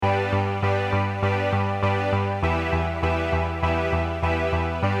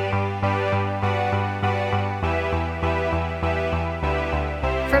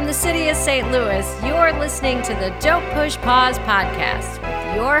Columbia, St. Louis, you're listening to the Don't Push Pause podcast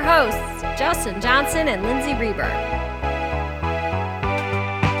with your hosts, Justin Johnson and Lindsay Reber.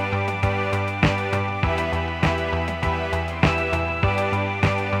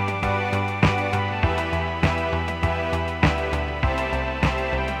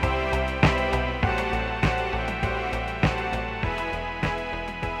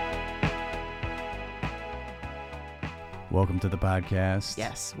 Welcome to the podcast.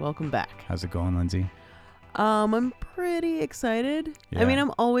 Yes, welcome back. How's it going, Lindsay? I'm pretty excited. Yeah. I mean,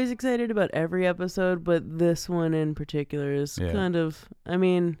 I'm always excited about every episode, but this one in particular is kind of, I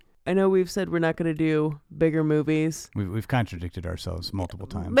mean, I know we've said we're not going to do bigger movies. We've contradicted ourselves multiple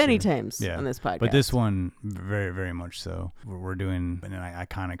times. Many times on this podcast. But this one, very, very much so. We're doing an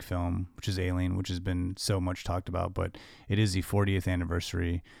iconic film, which is Alien, which has been so much talked about, but it is the 40th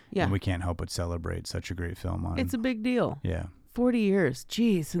anniversary, and we can't help but celebrate such a great film. It's a big deal. Yeah. 40 years.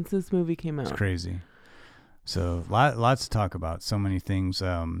 Geez, since this movie came out. It's crazy. So lots to talk about. So many things.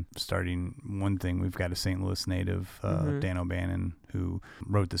 Starting one thing, we've got a St. Louis native, Dan O'Bannon, who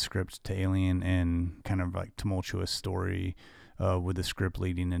wrote the script to Alien, and kind of like tumultuous story with the script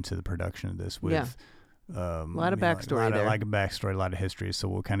leading into the production of this. With a lot of backstory there. Like a backstory, a lot of history. So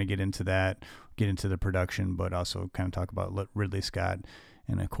we'll kind of get into that, get into the production, but also kind of talk about Ridley Scott,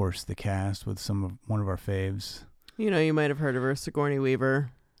 and of course the cast with one of our faves. You know, you might have heard of her, Sigourney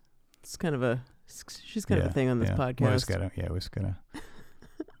Weaver. It's kind of a. She's kind of a thing on this podcast. We just gotta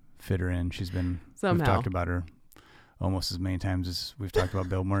fit her in. She's been somehow. We've talked about her almost as many times as we've talked about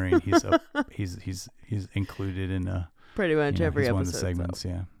Bill Murray. And he's included in pretty much every episode. One of the segments. So.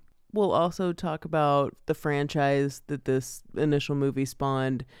 Yeah. We'll also talk about the franchise that this initial movie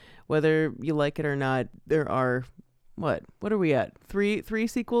spawned. Whether you like it or not, there are what are we at? Three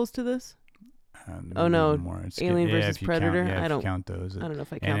sequels to this? Oh no! Alien versus Predator. I don't count those. I don't know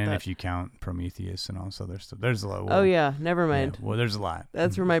if I count that. And if you count Prometheus and also there's a lot. Oh yeah, never mind. Yeah, well, there's a lot.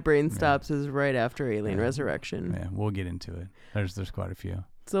 That's where my brain stops. Is right after Alien Resurrection. Yeah, we'll get into it. There's quite a few.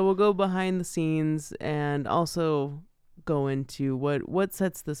 So we'll go behind the scenes and also go into what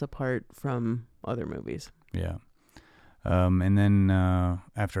sets this apart from other movies. Yeah, and then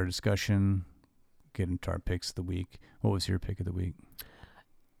after our discussion, get into our picks of the week. What was your pick of the week?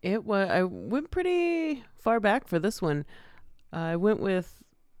 I went pretty far back for this one. I went with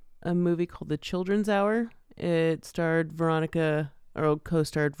a movie called The Children's Hour. It co-starred Veronica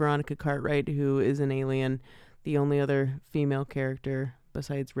Cartwright, who is an alien, the only other female character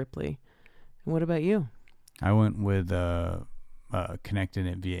besides Ripley. And what about you? I went with connecting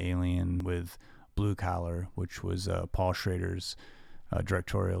it via Alien with Blue Collar, which was Paul Schrader's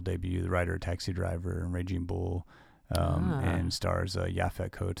directorial debut, the writer of Taxi Driver and Raging Bull. And stars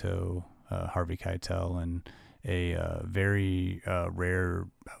Yaphet Kotto, Harvey Keitel, and a very rare,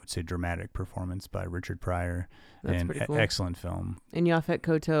 I would say, dramatic performance by Richard Pryor. That's pretty cool. Excellent film. And Yaphet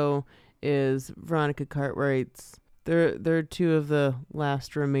Kotto is Veronica Cartwright's. They're two of the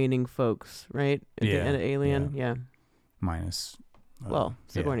last remaining folks, right? At the end of Alien, Minus.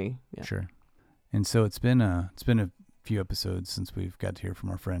 Sigourney. Yeah. Sure. And so it's been a few episodes since we've got to hear from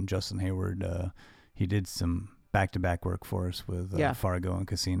our friend Justin Hayward. He did some back-to-back work for us with Fargo and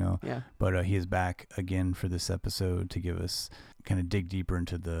Casino. Yeah. But he is back again for this episode to give us kind of dig deeper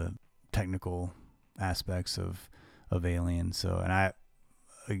into the technical aspects of Alien. So, and I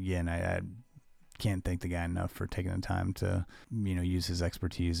can't thank the guy enough for taking the time to, use his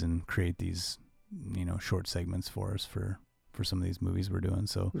expertise and create these, short segments for us for some of these movies we're doing.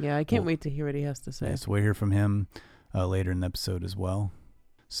 So yeah, I can't wait to hear what he has to say. So we'll hear from him later in the episode as well.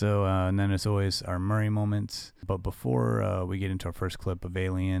 So, and then as always, our Murray moments. But before we get into our first clip of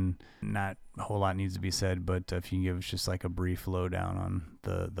Alien, not a whole lot needs to be said, but if you can give us just like a brief lowdown on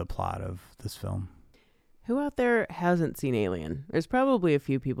the plot of this film. Who out there hasn't seen Alien? There's probably a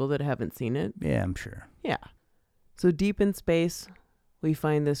few people that haven't seen it. Yeah, I'm sure. Yeah. So deep in space, we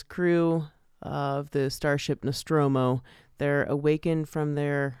find this crew of the starship Nostromo. They're awakened from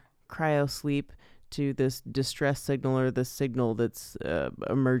their cryosleep to this distress signal, or the signal that's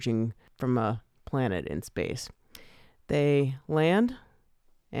emerging from a planet in space. They land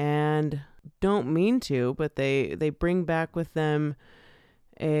and don't mean to, but they bring back with them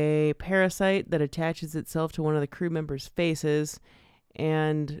a parasite that attaches itself to one of the crew members' faces.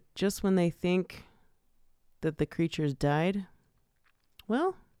 And just when they think that the creatures died,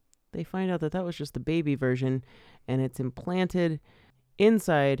 well, they find out that was just the baby version, and it's implanted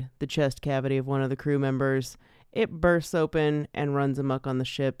inside the chest cavity of one of the crew members. It bursts open and runs amok on the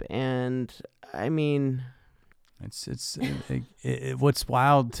ship, and I mean, what's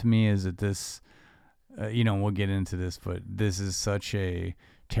wild to me is that this, we'll get into this, but this is such a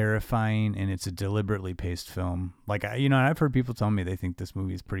terrifying, and it's a deliberately paced film. Like, I've heard people tell me they think this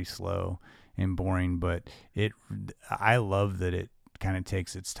movie is pretty slow and boring, but I love that it kind of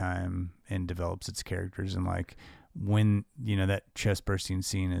takes its time and develops its characters. And like when, that chest bursting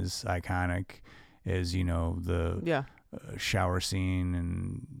scene is iconic as, the shower scene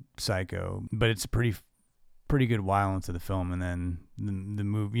and Psycho, but it's a pretty good while into the film. And then the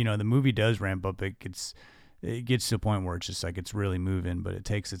movie does ramp up. It gets to a point where it's just like, it's really moving, but it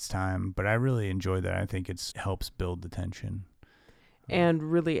takes its time. But I really enjoy that. I think it helps build the tension.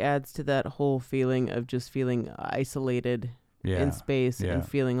 And really adds to that whole feeling of just feeling isolated in space and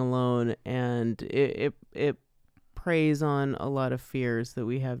feeling alone. And it preys on a lot of fears that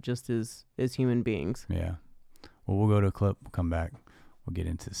we have just as human beings. Yeah. Well, we'll go to a clip. We'll come back. We'll get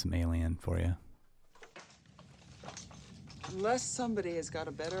into some Alien for you. Unless somebody has got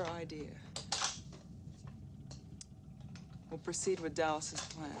a better idea, we'll proceed with Dallas's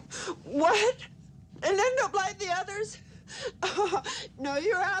plan. What? And end up like the others? No,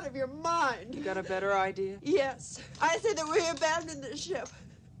 you're out of your mind. You got a better idea? Yes. I say that we abandon the ship.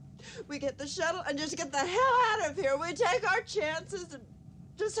 We get the shuttle and just get the hell out of here. We take our chances and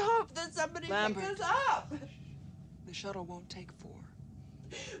just hope that somebody picks us up. The shuttle won't take 4.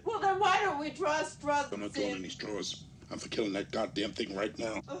 Well, then why don't we draw straws? I'm not drawing any straws. I'm for killing that goddamn thing right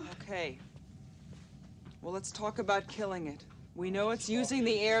now. Okay. Well, let's talk about killing it. We know it's using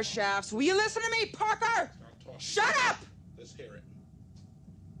the air shafts. Will you listen to me, Parker? Shut up! Let's hear it.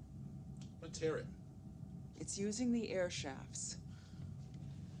 Let's hear it. It's using the air shafts.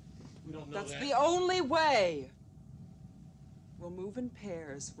 We don't know That's that. the only way. We'll move in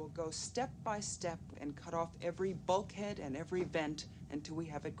pairs. We'll go step by step and cut off every bulkhead and every vent until we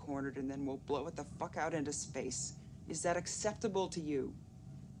have it cornered, and then we'll blow it the fuck out into space. Is that acceptable to you?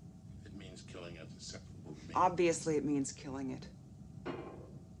 It means killing it. Acceptable to me. Obviously, it means killing it.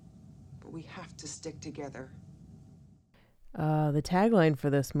 But we have to stick together. The tagline for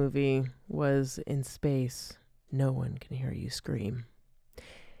this movie was, "In space, no one can hear you scream."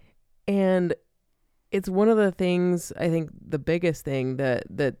 And it's one of the things, I think the biggest thing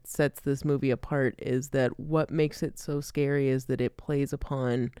that sets this movie apart is that what makes it so scary is that it plays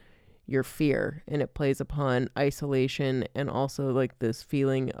upon your fear, and it plays upon isolation, and also like this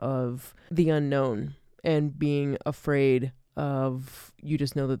feeling of the unknown and being afraid of, you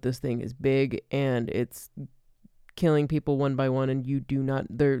just know that this thing is big and it's killing people one by one, and you do not,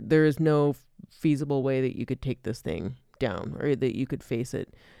 there is no feasible way that you could take this thing down or that you could face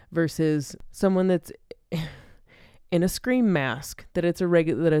it, versus someone that's in a scream mask, that it's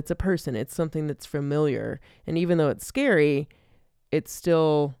a person, it's something that's familiar, and even though it's scary, it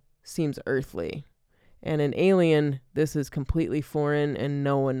still seems earthly. And in Alien, this is completely foreign and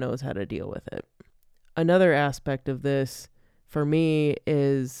no one knows how to deal with it. Another aspect of this for me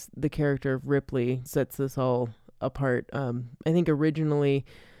is the character of Ripley sets this all apart. I think originally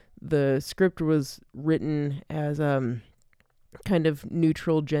the script was written as kind of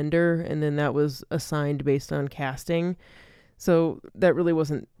neutral gender, and then that was assigned based on casting. So that really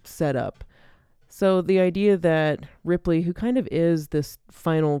wasn't set up. So the idea that Ripley, who kind of is this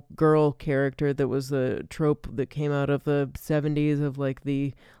final girl character that was a trope that came out of the 70s of like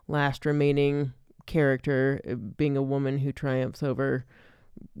the last remaining character being a woman who triumphs over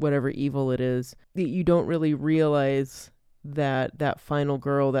whatever evil it is, you don't really realize that that final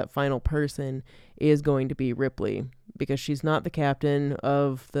girl, that final person is going to be Ripley, because she's not the captain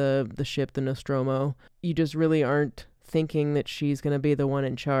of the ship, the Nostromo. You just really aren't thinking that she's going to be the one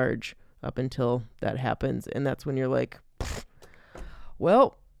in charge up until that happens. And that's when you're like,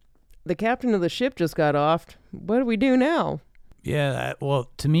 well, the captain of the ship just got off. What do we do now? Yeah,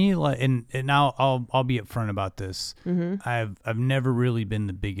 well, to me, like, and now I'll be upfront about this. Mm-hmm. I've never really been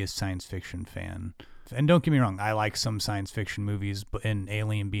the biggest science fiction fan, and don't get me wrong, I like some science fiction movies, and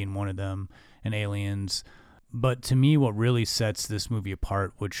Alien being one of them, and Aliens. But to me, what really sets this movie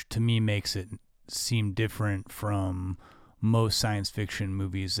apart, which to me makes it seem different from most science fiction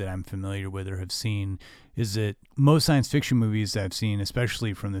movies that I'm familiar with or have seen, is that most science fiction movies that I've seen,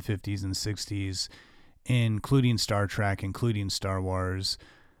 especially from the 50s and 60s, including Star Trek, including Star Wars,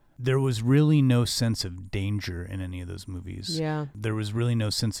 there was really no sense of danger in any of those movies. Yeah. There was really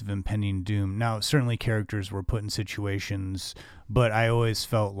no sense of impending doom. Now, certainly characters were put in situations, but I always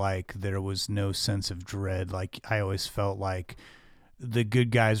felt like there was no sense of dread. Like, I always felt like the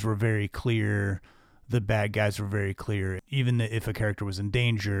good guys were very clear, the bad guys were very clear. Even if a character was in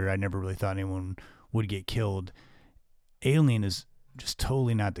danger, I never really thought anyone would get killed. Alien is just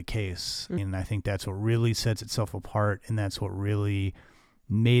totally not the case. And I think that's what really sets itself apart, and that's what really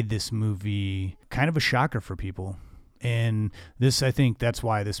made this movie kind of a shocker for people. And this, I think that's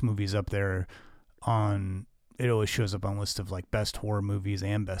why this movie's up there on, it always shows up on lists of like best horror movies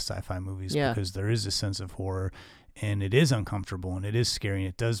and best sci-fi movies, because there is a sense of horror, and it is uncomfortable and it is scary, and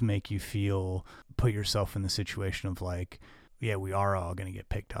it does make you put yourself in the situation of like, yeah, we are all going to get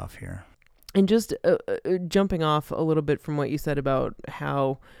picked off here. And just jumping off a little bit from what you said about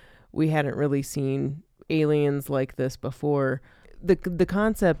how we hadn't really seen aliens like this before, the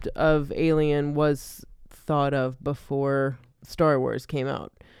concept of alien was thought of before Star Wars came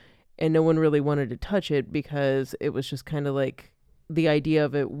out, and no one really wanted to touch it because it was just kind of like, the idea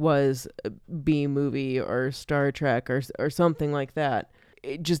of it was a B movie or Star Trek or something like that.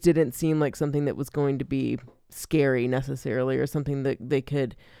 It just didn't seem like something that was going to be scary necessarily, or something that they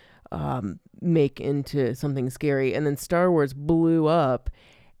could make into something scary. And then Star Wars blew up,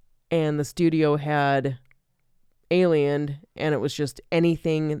 and the studio had Alien, and it was just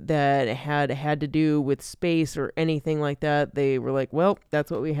anything that had to do with space or anything like that. They were like, well,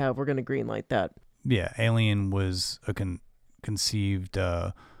 that's what we have. We're going to greenlight that. Yeah, Alien was conceived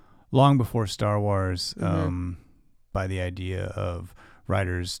long before Star Wars, by the idea of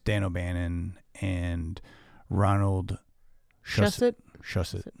writers Dan O'Bannon and Ronald Shusett.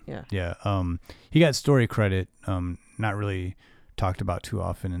 Yeah. He got story credit, not really talked about too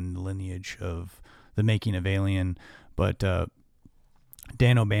often in the lineage of the making of Alien, but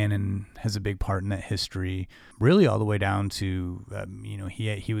Dan O'Bannon has a big part in that history, really all the way down to,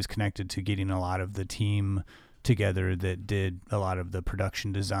 he was connected to getting a lot of the team together that did a lot of the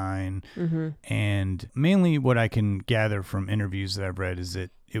production design. And mainly what I can gather from interviews that I've read is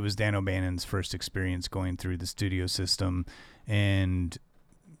that it was Dan O'Bannon's first experience going through the studio system and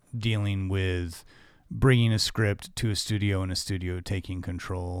dealing with bringing a script to a studio and a studio taking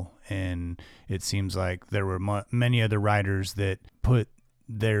control. And it seems like there were many other writers that put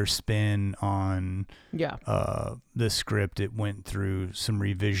their spin on the script. It went through some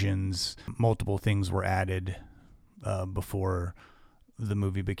revisions. Multiple things were added before the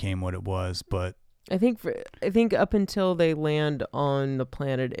movie became what it was. But I think up until they land on the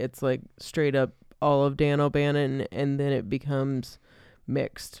planet, it's like straight up all of Dan O'Bannon, and then it becomes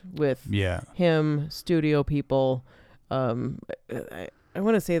mixed with him, studio people. I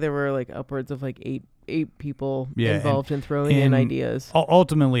want to say there were like upwards of like eight people involved in throwing in ideas.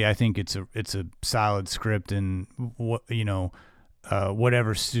 Ultimately, I think it's a solid script, and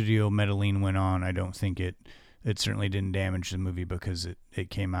whatever studio Medellin went on, I don't think it certainly didn't damage the movie, because it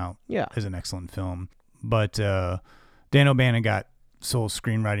came out as an excellent film. But Dan O'Bannon got sole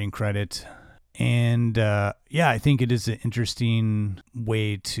screenwriting credit. And I think it is an interesting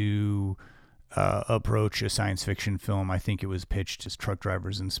way to approach a science fiction film. I think it was pitched as Truck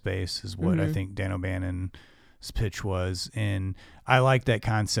Drivers in Space is what I think Dan O'Bannon's pitch was. And I like that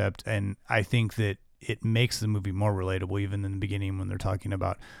concept, and I think that it makes the movie more relatable, even in the beginning when they're talking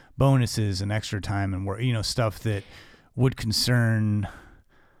about bonuses and extra time and stuff that would concern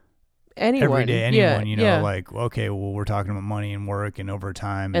everyday anyone, like, okay, well, we're talking about money and work and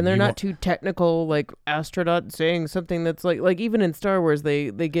overtime, and they're not too technical, like astronaut saying something that's like even in Star Wars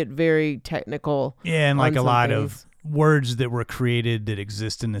they get very technical, and like a lot of words that were created that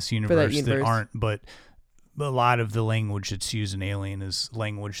exist in this universe that aren't, but a lot of the language that's used in Alien is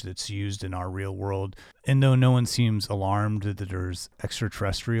language that's used in our real world. And though no one seems alarmed that there's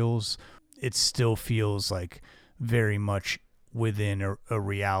extraterrestrials, it still feels like very much within a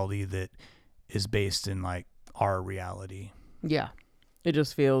reality that is based in like our reality. Yeah. It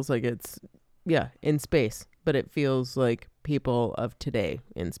just feels like it's, in space, but it feels like people of today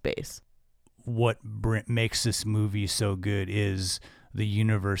in space. What makes this movie so good is the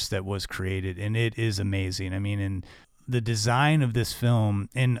universe that was created, and it is amazing. I mean, and the design of this film,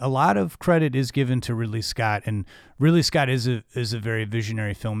 and a lot of credit is given to Ridley Scott, and Ridley Scott is a very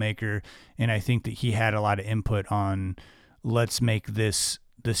visionary filmmaker, and I think that he had a lot of input on, let's make this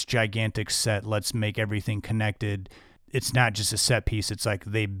gigantic set, let's make everything connected. It's not just a set piece, it's like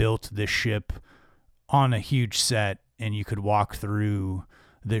they built this ship on a huge set, and you could walk through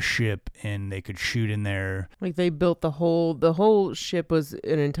the ship and they could shoot in there. Like they built the whole ship was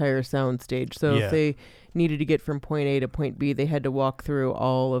an entire sound stage. So if they needed to get from point A to point B, they had to walk through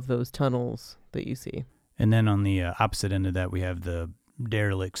all of those tunnels that you see. And then on the opposite end of that, we have the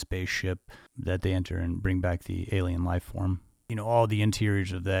derelict spaceship that they enter and bring back the alien life form. All the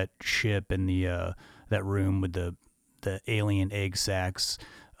interiors of that ship and the that room with the alien egg sacs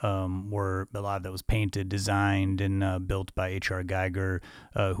were a lot of that was painted, designed, and built by H.R. Geiger,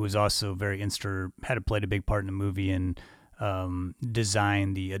 who was also played a big part in the movie. And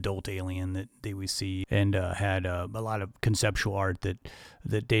designed the adult alien that we see, and had a lot of conceptual art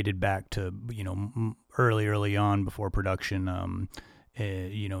that dated back to, you know, early on before production.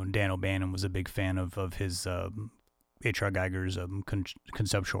 You know, Dan O'Bannon was a big fan of his H.R. Giger's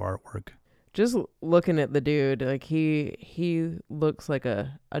conceptual artwork. Just looking at the dude, like he looks like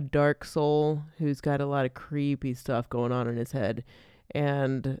a dark soul who's got a lot of creepy stuff going on in his head,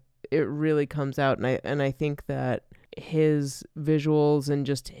 and it really comes out. And I think that his visuals and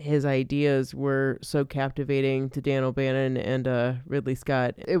just his ideas were so captivating to Dan O'Bannon and Ridley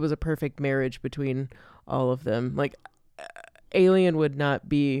Scott. It was a perfect marriage between all of them. Like, Alien would not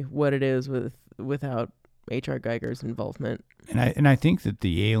be what it is without H.R. Giger's involvement. And I think that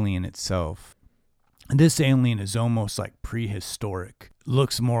the alien itself, this alien is almost like prehistoric.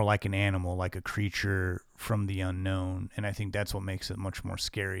 Looks more like an animal, like a creature from the unknown. And I think that's what makes it much more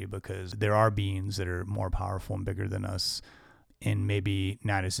scary, because there are beings that are more powerful and bigger than us and maybe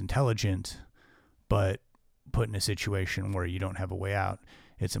not as intelligent, but put in a situation where you don't have a way out.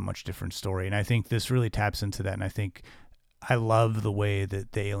 It's a much different story. And I think this really taps into that. And I think I love the way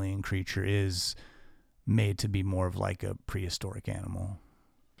that the alien creature is made to be more of like a prehistoric animal.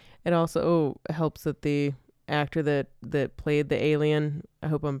 It also helps that the actor that played the alien, I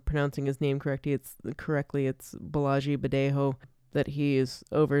hope I'm pronouncing his name correctly, it's Balaji Badejo, that he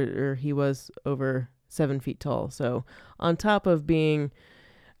was over 7 feet tall. So on top of being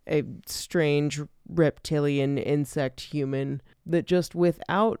a strange reptilian insect human, that just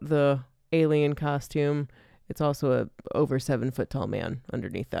without the alien costume, it's also a over 7 foot tall man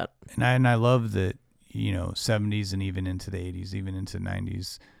underneath that. And I love that, you know, 70s and even into the 80s, even into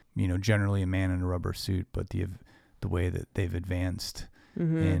 90s, you know, generally a man in a rubber suit, but the way that they've advanced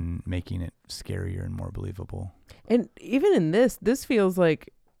in making it scarier and more believable. And even in this feels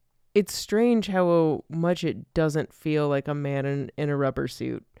like, it's strange how much it doesn't feel like a man in a rubber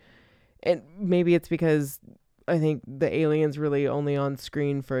suit. And maybe it's because I think the alien's really only on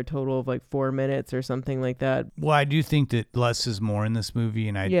screen for a total of like 4 minutes or something like that. Well, I do think that less is more in this movie,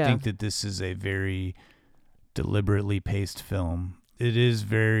 and I think that this is a very deliberately paced film. It is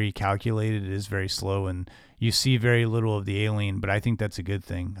very calculated, it is very slow, and you see very little of the alien, but I think that's a good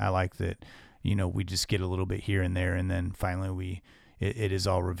thing. I like that, you know, we just get a little bit here and there, and then finally it is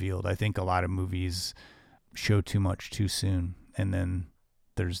all revealed. I think a lot of movies show too much too soon, and then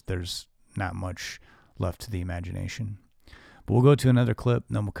there's not much left to the imagination. But we'll go to another clip,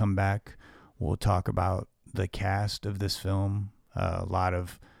 and then we'll come back. We'll talk about the cast of this film, a lot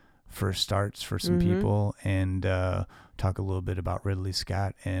of first starts for some people, and talk a little bit about Ridley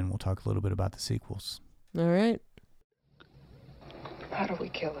Scott, and we'll talk a little bit about the sequels. All right. How do we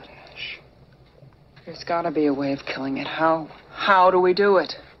kill it, Ash? There's got to be a way of killing it. How? How do we do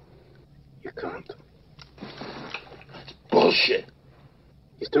it? You can't. Bullshit.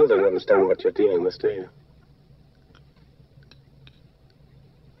 You still don't understand what you're dealing with, do you?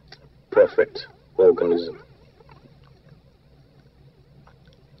 Perfect organism.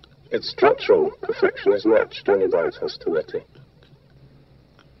 Its structural perfection is matched only by its hostility.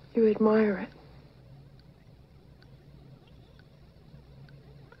 You admire it.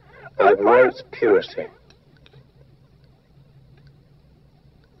 I admire its purity.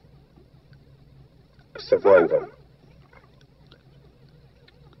 Survivor.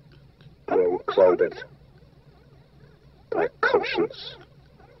 Unclouded by conscience,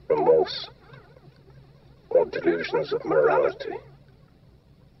 remorse, or delusions of morality.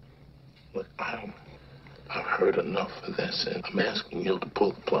 Look, I've heard enough of this, and I'm asking you to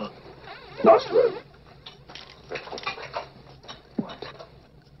pull the plug. Last word. What?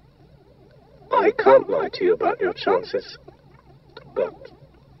 I can't lie to you about your chances, but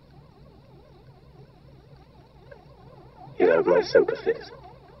you have my sympathies.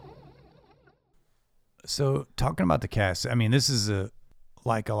 So talking about the cast, I mean, this is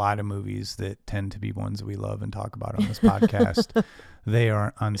like a lot of movies that tend to be ones we love and talk about on this podcast. They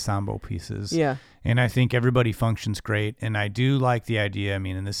are ensemble pieces. Yeah. And I think everybody functions great. And I do like the idea, I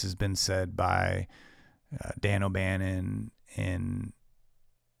mean, and this has been said by Dan O'Bannon and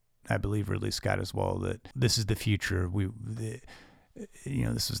I believe Ridley Scott as well, that this is the future. This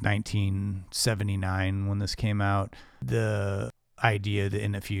was 1979 when this came out. The idea that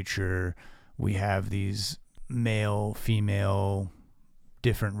in the future we have these male, female,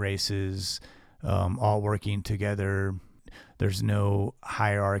 different races all working together. There's no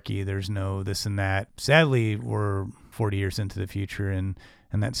hierarchy. There's no this and that. Sadly, we're 40 years into the future, and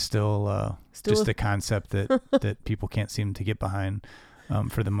that's still just a concept that people can't seem to get behind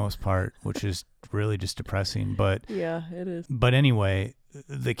for the most part, which is really just depressing. But yeah, it is. But anyway,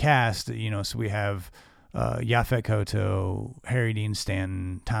 the cast, so we have Yaphet Kotto, Harry Dean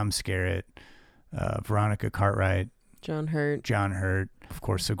Stanton, Tom Skerritt, Veronica Cartwright, John Hurt, of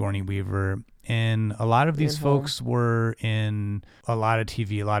course, Sigourney Weaver. And a lot of these folks were in a lot of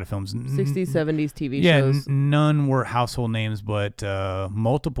TV, a lot of films. 60s, 70s TV Yeah, shows. none were household names, but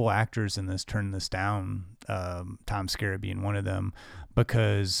multiple actors in this turned this down, Tom Skerritt being one of them,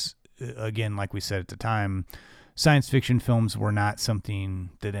 because, again, like we said at the time, science fiction films were not something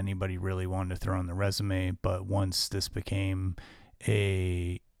that anybody really wanted to throw on the resume. But once this became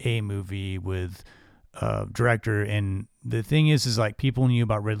a movie with director, and the thing is like people knew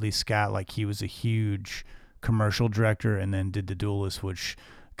about Ridley Scott, like he was a huge commercial director, and then did The Duelist, which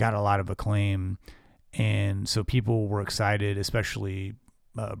got a lot of acclaim, and so people were excited, especially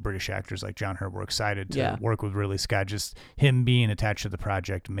British actors like John Hurt were excited to work with Ridley Scott. Just him being attached to the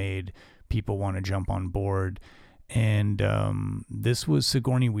project made people want to jump on board. And this was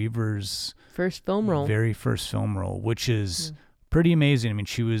Sigourney Weaver's first film role, very first film role, which is pretty amazing. I mean,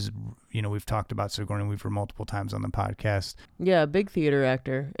 she was, we've talked about Sigourney Weaver multiple times on the podcast. Yeah, big theater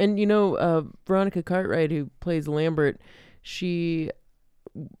actor. And, Veronica Cartwright, who plays Lambert, she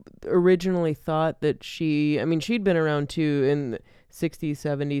originally thought that she'd been around too in 60s,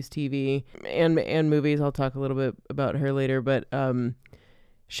 70s TV and movies. I'll talk a little bit about her later, but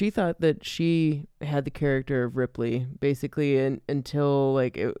she thought that she had the character of Ripley basically until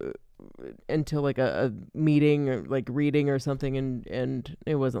a meeting or like reading or something, and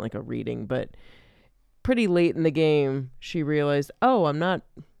it wasn't like a reading, but pretty late in the game she realized, oh, I'm not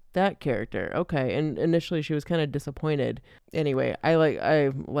that character. Okay. And initially she was kind of disappointed. Anyway,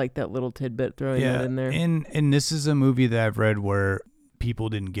 I like that little tidbit throwing that in there. And this is a movie that I've read where people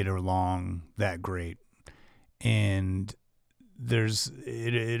didn't get along that great, and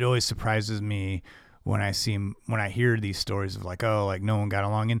it always surprises me when I hear these stories of like, oh, like no one got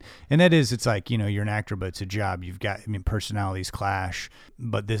along. And that is, it's like, you're an actor, but it's a job. You've got, personalities clash,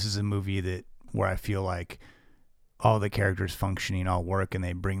 but this is a movie where I feel like all the characters functioning all work, and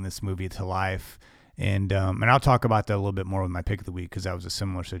they bring this movie to life. And I'll talk about that a little bit more with my pick of the week, because that was a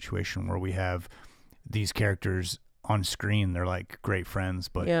similar situation where we have these characters on screen. They're like great friends,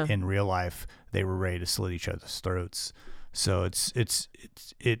 but in real life, they were ready to slit each other's throats. So it's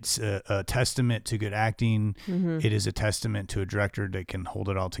a testament to good acting. Mm-hmm. It is a testament to a director that can hold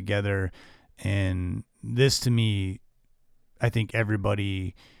it all together. And this, to me, I think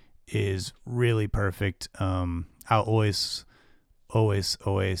everybody is really perfect. I'll always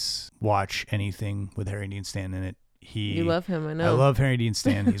watch anything with Harry Dean Stanton in it. You love him, I know. I love Harry Dean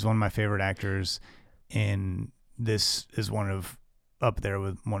Stanton. He's one of my favorite actors, and this is up there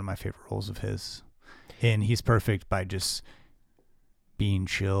with one of my favorite roles of his. And he's perfect by just being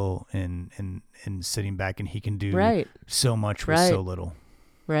chill and sitting back, and he can do so much with so little.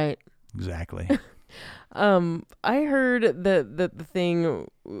 Right. Exactly. I heard that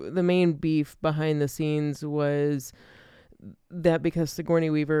the main beef behind the scenes was that because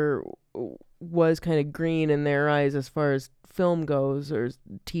Sigourney Weaver was kind of green in their eyes as far as film goes, or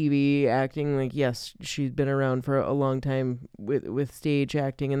TV acting. Like, yes, she's been around for a long time with stage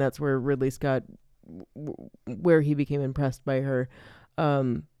acting, and that's where Ridley Scott, where he became impressed by her.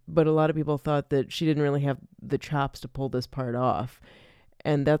 But a lot of people thought that she didn't really have the chops to pull this part off.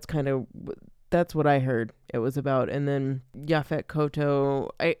 And that's what I heard it was about. And then Yaphet Kotto,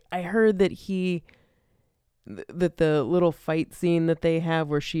 I heard that that the little fight scene that they have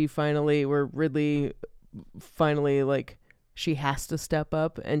where Ridley finally, like, she has to step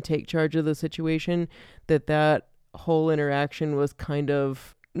up and take charge of the situation, that whole interaction was kind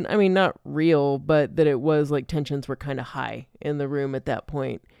of, I mean, not real, but that it was like tensions were kind of high in the room at that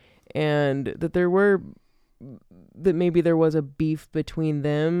point, and that maybe there was a beef between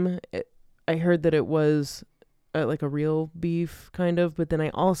them. I heard that it was like a real beef kind of, but then I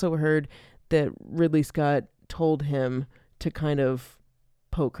also heard that Ridley Scott told him to kind of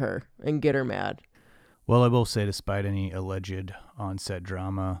poke her and get her mad. Well, I will say, despite any alleged on-set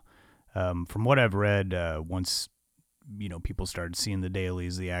drama, from what I've read, once people started seeing the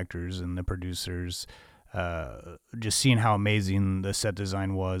dailies, the actors and the producers, just seeing how amazing the set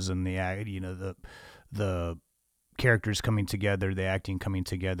design was, and the characters coming together, the acting coming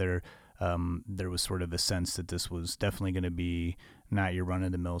together, there was sort of a sense that this was definitely going to be not your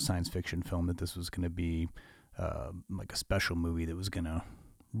run-of-the-mill science fiction film, that this was going to be like a special movie that was going to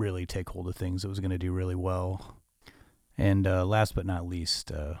really take hold of things, that was going to do really well. And last but not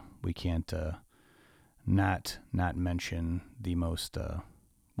least, we can't not mention the most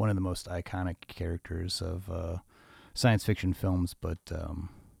one of the most iconic characters of science fiction films, but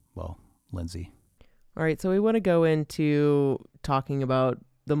Lindsay. All right, so we want to go into talking about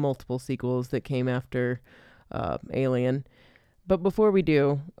the multiple sequels that came after Alien. But before we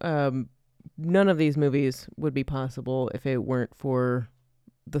do, none of these movies would be possible if it weren't for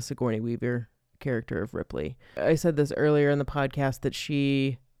the Sigourney Weaver character of Ripley. I said this earlier in the podcast that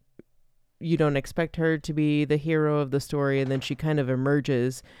you don't expect her to be the hero of the story, and then she kind of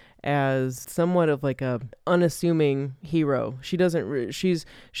emerges as somewhat of like a unassuming hero. She doesn't she's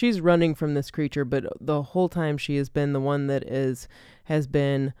running from this creature, but the whole time she has been the one that has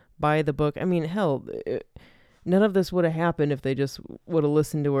been by the book. I mean, hell, none of this would have happened if they just would have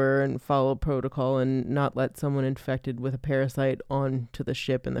listened to her and followed protocol and not let someone infected with a parasite onto the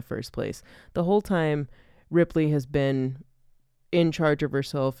ship in the first place. The whole time, Ripley has been in charge of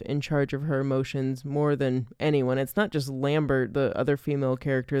herself, in charge of her emotions more than anyone. It's not just Lambert, the other female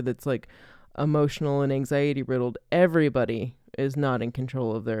character, that's like emotional and anxiety riddled. Everybody is not in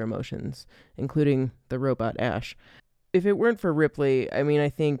control of their emotions, including the robot Ash. If it weren't for Ripley, I mean, I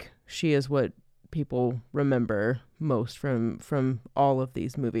think she is what people remember most from all of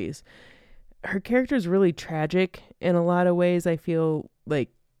these movies. Her character is really tragic in a lot of ways. I feel like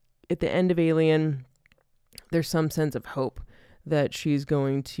at the end of Alien, there's some sense of hope that she's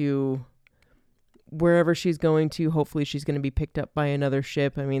going to, wherever she's going to, hopefully she's going to be picked up by another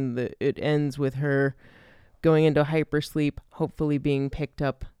ship. I mean, it ends with her going into hypersleep, hopefully being picked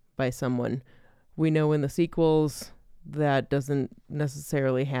up by someone. We know in the sequels that doesn't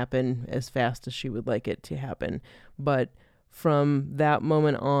necessarily happen as fast as she would like it to happen. But from that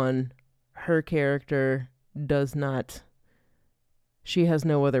moment on, her character does not... She has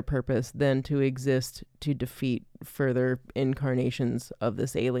no other purpose than to exist to defeat further incarnations of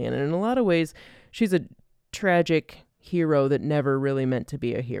this alien. And in a lot of ways, she's a tragic hero that never really meant to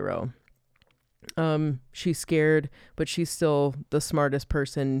be a hero. She's scared, but she's still the smartest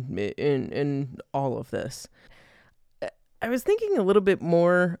person in all of this. I was thinking a little bit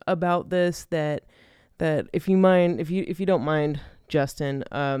more about this, that if you don't mind, Justin,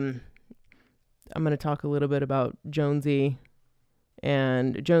 I'm going to talk a little bit about Jonesy.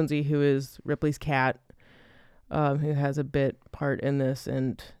 And Jonesy, who is Ripley's cat, who has a bit part in this,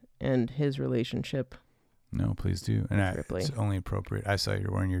 and his relationship. No, please do. And Ripley. It's only appropriate. I saw you're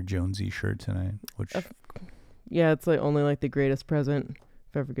wearing your Jonesy shirt tonight, which... yeah, it's like only like the greatest present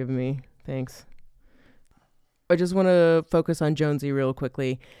you've ever given me. Thanks. I just want to focus on Jonesy real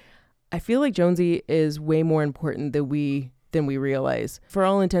quickly. I feel like Jonesy is way more important than we realize. For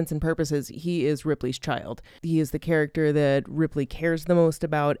all intents and purposes, he is Ripley's child. He is the character that Ripley cares the most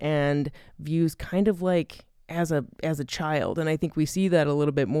about and views kind of like as a child. And I think we see that a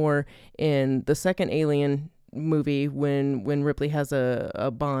little bit more in the second Alien movie when Ripley has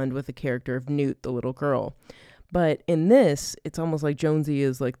a bond with the character of Newt, the little girl. But in this, it's almost like Jonesy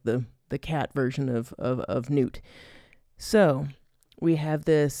is like the cat version of Newt. So we have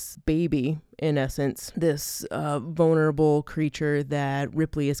this baby, in essence, this vulnerable creature that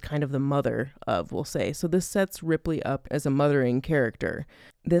Ripley is kind of the mother of, we'll say. So this sets Ripley up as a mothering character.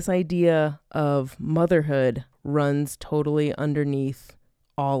 This idea of motherhood runs totally underneath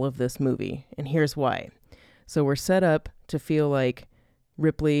all of this movie, and here's why. So we're set up to feel like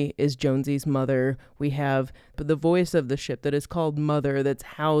Ripley is Jonesy's mother. We have the voice of the ship that is called Mother, that's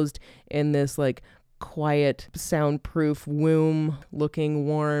housed in this like quiet, soundproof, womb-looking,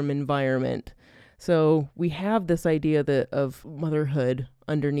 warm environment. So we have this idea of motherhood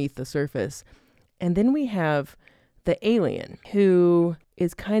underneath the surface. And then we have the alien, who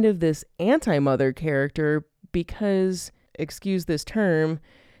is kind of this anti-mother character because, excuse this term,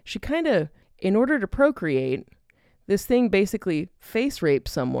 she kind of, in order to procreate, this thing basically face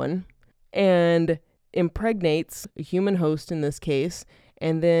rapes someone and impregnates a human host in this case,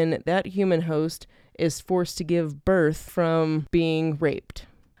 and then that human host is forced to give birth from being raped.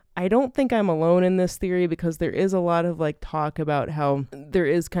 I don't think I'm alone in this theory, because there is a lot of like talk about how there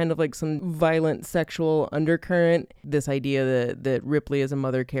is kind of like some violent sexual undercurrent. This idea that Ripley is a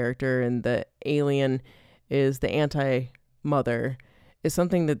mother character and the alien is the anti-mother is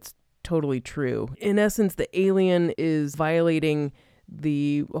something that's totally true. In essence, the alien is violating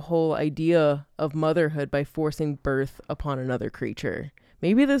the whole idea of motherhood by forcing birth upon another creature.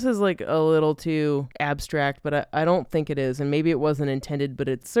 Maybe this is like a little too abstract, but I don't think it is. And maybe it wasn't intended, but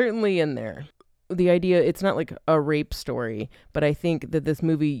it's certainly in there. The idea, it's not like a rape story, but I think that this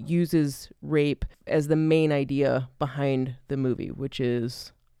movie uses rape as the main idea behind the movie, which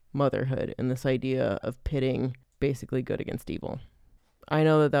is motherhood and this idea of pitting basically good against evil. I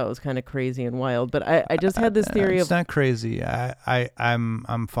know that was kind of crazy and wild, but I just had this theory it's not crazy.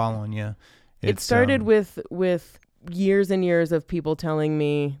 I'm following you. It started with years and years of people telling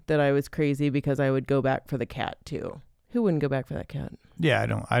me that I was crazy because I would go back for the cat too. Who wouldn't go back for that cat? Yeah,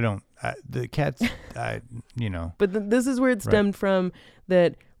 the cats, But this is where it stemmed from,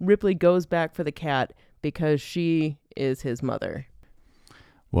 that Ripley goes back for the cat because she is his mother.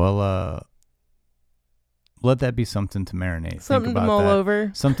 Well, let that be something to marinate. Something to mull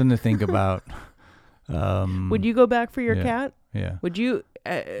over. Something to think about. Would you go back for your cat? Yeah. Would you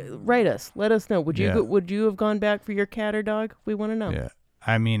write us? Let us know. Would you have gone back for your cat or dog? We want to know. Yeah.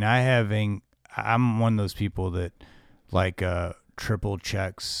 I mean, I'm one of those people that like triple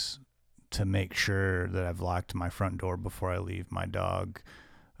checks to make sure that I've locked my front door before I leave my dog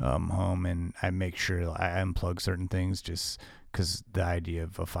home, and I make sure I unplug certain things just because the idea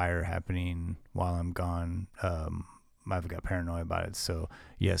of a fire happening while I'm gone, I've got paranoia about it. So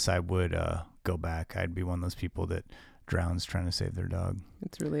yes, I would go back. I'd be one of those people that drowns trying to save their dog.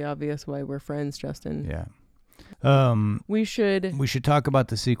 It's really obvious why we're friends, Justin. Yeah. We should talk about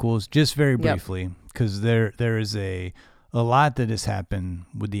the sequels just very briefly, because there is a lot that has happened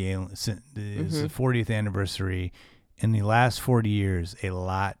with the Alien. It's the 40th anniversary. In the last 40 years, a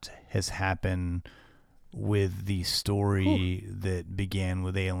lot has happened with the story that began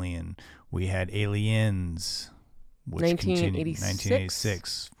with Alien. We had Aliens, which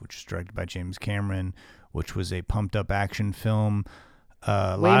 1986, which was directed by James Cameron, which was a pumped up action film.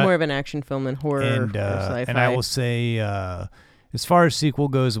 Way more of an action film than horror or sci-fi. And I will say, as far as sequel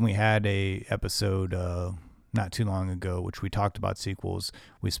goes, and we had a episode not too long ago, which we talked about sequels.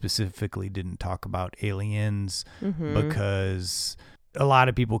 We specifically didn't talk about Aliens because a lot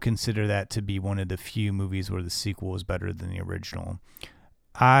of people consider that to be one of the few movies where the sequel is better than the original.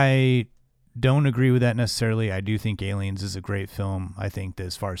 I don't agree with that necessarily. I do think Aliens is a great film. I think that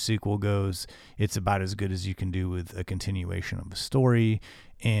as far as sequel goes, it's about as good as you can do with a continuation of a story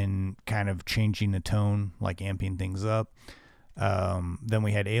and kind of changing the tone, like amping things up. Then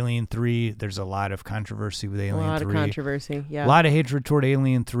we had Alien 3. There's a lot of controversy with Alien 3. A lot of controversy, yeah. A lot of hatred toward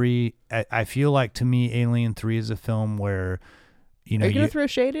Alien 3. I feel like, to me, Alien 3 is a film where, Are you going to throw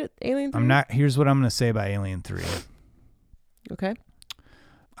shade at Alien 3? Here's what I'm going to say about Alien 3. Okay.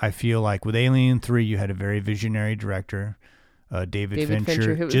 I feel like with Alien 3, you had a very visionary director, David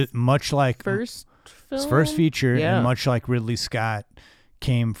Fincher, much like his first feature, and much like Ridley Scott,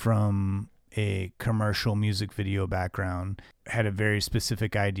 came from a commercial music video background, had a very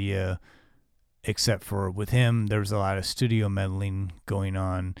specific idea, except for with him, there was a lot of studio meddling going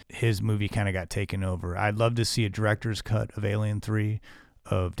on. His movie kind of got taken over. I'd love to see a director's cut of Alien 3,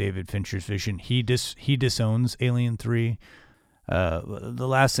 of David Fincher's vision. He disowns Alien 3. The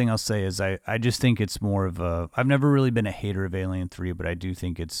last thing I'll say is I just think it's more of I've never really been a hater of Alien 3, but I do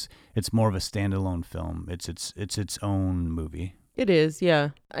think it's more of a standalone film. It's its own movie. It is, yeah.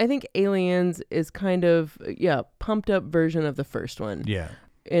 I think Aliens is kind of, pumped up version of the first one. Yeah.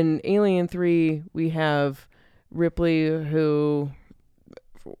 In Alien 3, we have Ripley, who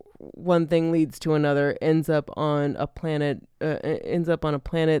one thing leads to another, ends up on a planet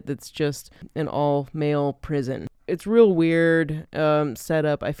that's just an all-male prison. It's real weird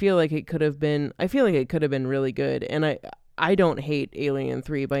setup. I feel like it could have been really good, and I don't hate Alien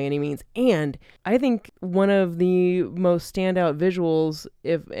 3 by any means. And I think one of the most standout visuals,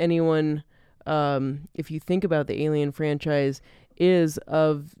 if you think about the Alien franchise, is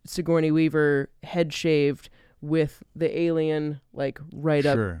of Sigourney Weaver head shaved with the alien like right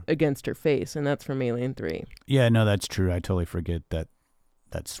up against her face, and that's from Alien 3. Yeah, no, that's true. I totally forget that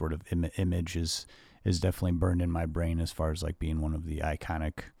sort of image is definitely burned in my brain as far as like being one of the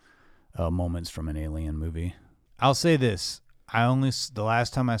iconic moments from an Alien movie. I'll say this. The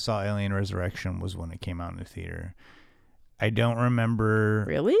last time I saw Alien Resurrection was when it came out in the theater. I don't remember.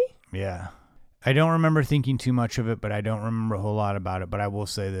 Really? Yeah. I don't remember thinking too much of it, but I don't remember a whole lot about it. But I will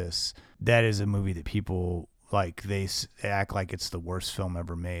say this. That is a movie that people, like, they act like it's the worst film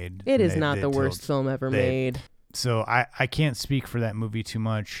ever made. It is not the worst film ever made. So I can't speak for that movie too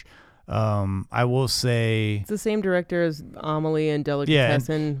much. I will say it's the same director as Amelie and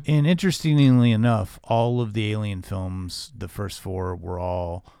Delicatessen. Yeah, and interestingly enough, all of the Alien films, the first 4, were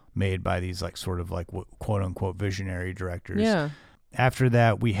all made by these like sort of like quote unquote visionary directors. Yeah. After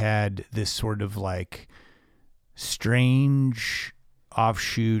that, we had this sort of like strange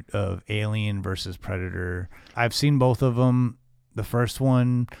offshoot of Alien versus Predator. I've seen both of them. The first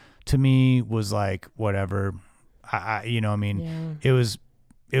one to me was like whatever. It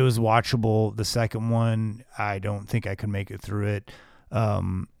was watchable. The second one, I don't think I could make it through it.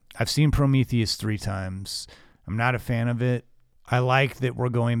 I've seen Prometheus 3 times. I'm not a fan of it. I like that we're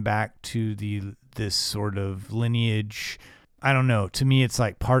going back to this sort of lineage. I don't know. To me, it's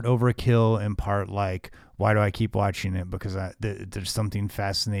like part overkill and part like, why do I keep watching it? Because there's something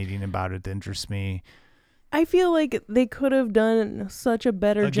fascinating about it that interests me. I feel like they could have done such a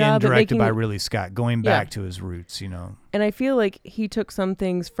better Again, job directed at making by Ridley Scott, going back to his roots, And I feel like he took some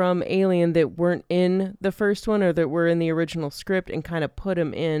things from Alien that weren't in the first one or that were in the original script and kind of put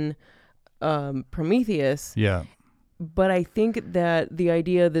them in Prometheus. Yeah. But I think that the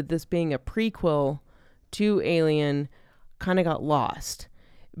idea that this being a prequel to Alien kind of got lost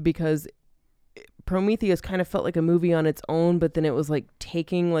because Prometheus kind of felt like a movie on its own, but then it was like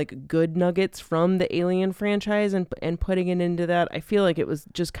taking like good nuggets from the Alien franchise and putting it into that. I feel like it was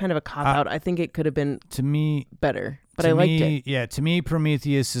just kind of a cop out. I think it could have been to me better, but I liked it. Yeah, to me,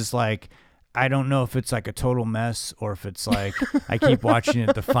 Prometheus is like, I don't know if it's like a total mess or if it's like I keep watching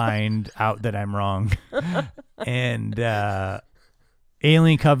it to find out that I'm wrong. And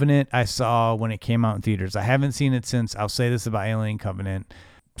Alien Covenant, I saw when it came out in theaters. I haven't seen it since. I'll say this about Alien Covenant.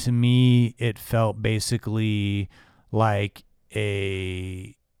 To me, it felt basically like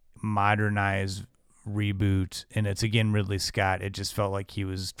a modernized reboot. And it's, again, Ridley Scott. It just felt like he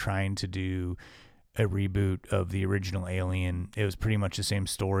was trying to do a reboot of the original Alien. It was pretty much the same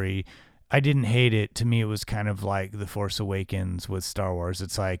story. I didn't hate it. To me, it was kind of like The Force Awakens with Star Wars.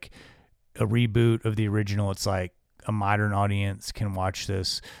 It's like a reboot of the original. It's like a modern audience can watch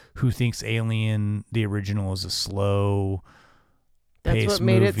this who thinks Alien, the original, is a slow That's what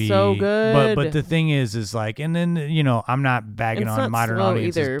made it so good. But the thing is like, and then, I'm not bagging on modern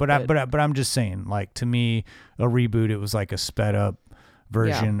audiences, either, but I'm just saying, like, to me, a reboot, it was like a sped up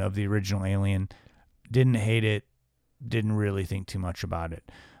version of the original Alien. Didn't hate it. Didn't really think too much about it.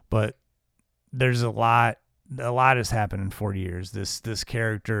 But there's a lot has happened in 40 years. This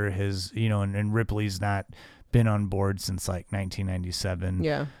character has, and Ripley's not been on board since like 1997.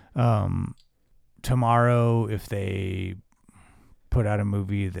 Yeah. Tomorrow, if they put out a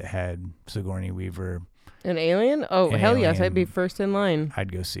movie that had Sigourney Weaver, an Alien? Oh, hell yes, I'd be first in line.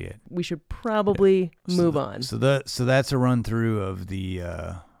 I'd go see it. We should probably move on. So that's a run through of the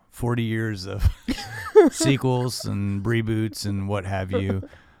 40 years of sequels and reboots and what have you.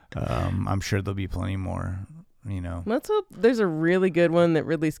 I'm sure there'll be plenty more. Let's hope there's a really good one that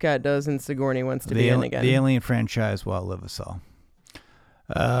Ridley Scott does and Sigourney wants to be in again. The Alien franchise will outlive us all.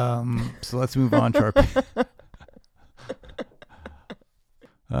 So let's move on to our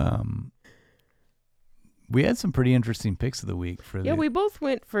we had some pretty interesting picks of the week we both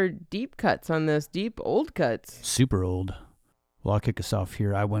went for deep cuts on this, deep old cuts. Super old. Well, I'll kick us off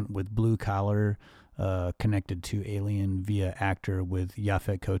here. I went with Blue Collar, connected to Alien via actor with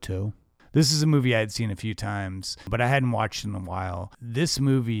Yaphet Kotto. This is a movie I had seen a few times, but I hadn't watched in a while. This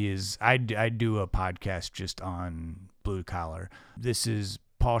movie is, I do a podcast just on Blue Collar. This is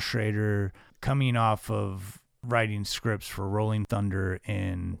Paul Schrader coming off of writing scripts for Rolling Thunder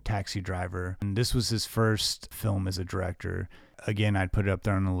and Taxi Driver. And this was his first film as a director. Again, I'd put it up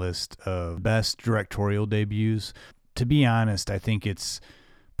there on the list of best directorial debuts. To be honest, I think it's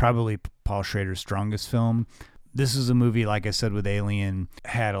probably Paul Schrader's strongest film. This is a movie, like I said, with Alien,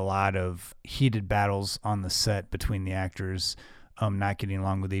 had a lot of heated battles on the set between the actors, not getting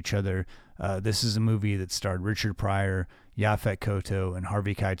along with each other. This is a movie that starred Richard Pryor, Yaphet Kotto, and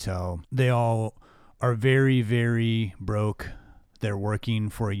Harvey Keitel. They all are very, very broke. They're working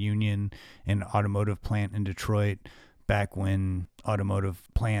for a union in an automotive plant in Detroit back when automotive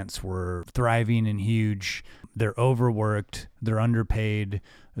plants were thriving and huge. They're overworked. They're underpaid.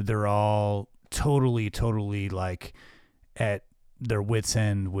 They're all totally like at their wits'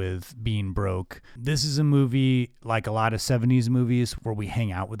 end with being broke. This is a movie like a lot of 70s movies where we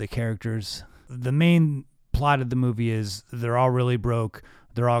hang out with the characters. The main plot of the movie is they're all really broke.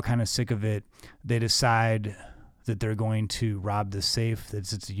 They're all kind of sick of it. They decide that they're going to rob the safe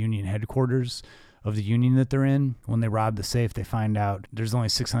that's its union headquarters of the union that they're in. When they rob the safe, they find out there's only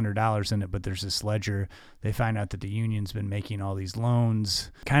 $600 in it, but there's this ledger. They find out that the union's been making all these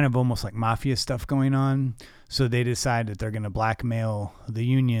loans, kind of almost like mafia stuff going on. So they decide that they're going to blackmail the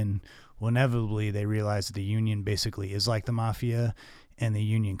union. Well, inevitably, they realize that the union basically is like the mafia, and the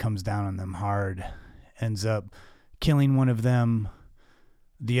union comes down on them hard, ends up killing one of them,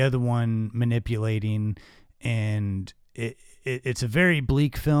 the other one manipulating, and it's a very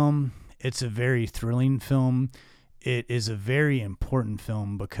bleak film. It's a very thrilling film. It is a very important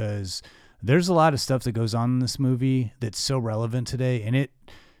film because there's a lot of stuff that goes on in this movie that's so relevant today. And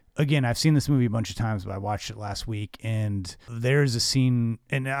again, I've seen this movie a bunch of times, but I watched it last week, and there's a scene,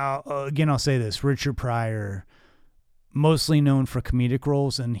 and I'll say this, Richard Pryor, mostly known for comedic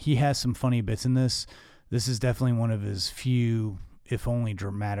roles, and he has some funny bits in this. This is definitely one of his few, if only,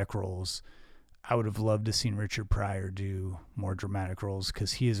 dramatic roles. I would have loved to seen Richard Pryor do more dramatic roles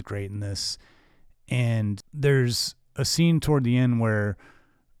because he is great in this. And there's a scene toward the end where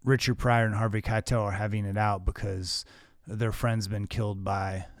Richard Pryor and Harvey Keitel are having it out because their friend's been killed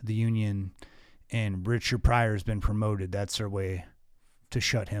by the Union, and Richard Pryor's been promoted. That's their way to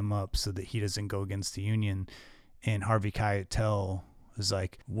shut him up so that he doesn't go against the Union. And Harvey Keitel is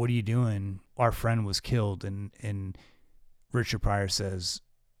like, what are you doing? Our friend was killed. And Richard Pryor says,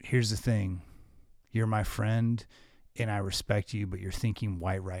 here's the thing. You're my friend, and I respect you, but you're thinking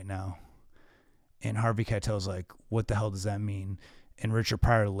white right now. And Harvey Keitel's like, what the hell does that mean? And Richard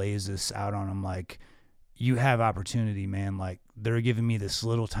Pryor lays this out on him like, you have opportunity, man. Like, they're giving me this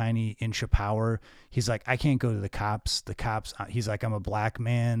little tiny inch of power. He's like, I can't go to the cops. He's like, I'm a black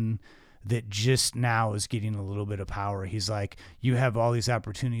man that just now is getting a little bit of power. He's like, you have all these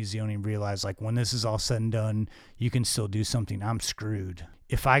opportunities. You don't even realize, like, when this is all said and done, you can still do something. I'm screwed.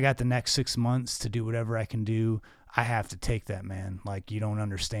 If I got the next 6 months to do whatever I can do, I have to take that, man. Like, you don't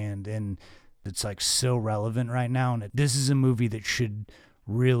understand. And it's like so relevant right now. And this is a movie that should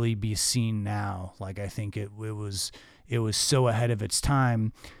really be seen now. Like, I think it was so ahead of its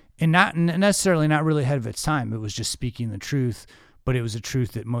time, and not necessarily not really ahead of its time. It was just speaking the truth, but it was a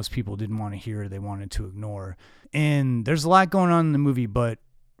truth that most people didn't want to hear. They wanted to ignore. And there's a lot going on in the movie, but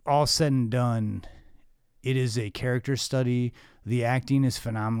all said and done, it is a character study. The acting is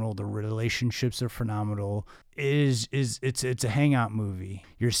phenomenal. The relationships are phenomenal. It's a hangout movie.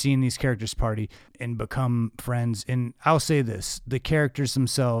 You're seeing these characters party and become friends. And I'll say this, the characters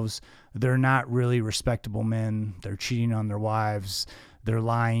themselves, they're not really respectable men. They're cheating on their wives. They're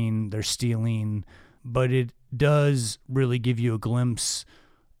lying. They're stealing. But it does really give you a glimpse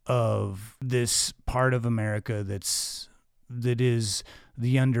of this part of America that is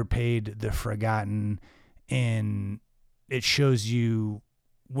the underpaid, the forgotten, and it shows you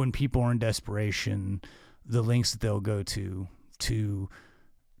when people are in desperation, the lengths that they'll go to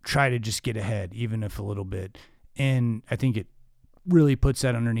try to just get ahead, even if a little bit. And I think it really puts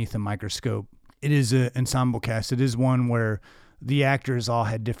that underneath a microscope. It is an ensemble cast. It is one where the actors all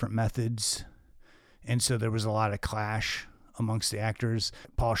had different methods, and so there was a lot of clash amongst the actors.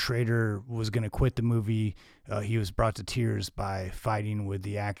 Paul Schrader was going to quit the movie. He was brought to tears by fighting with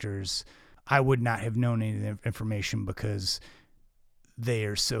the actors. I would not have known any of the information because they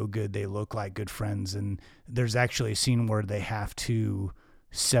are so good. They look like good friends. And there's actually a scene where they have to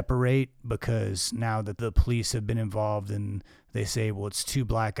separate because now that the police have been involved and they say, well, it's 2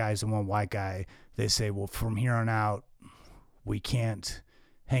 black guys and 1 white guy. They say, well, from here on out, we can't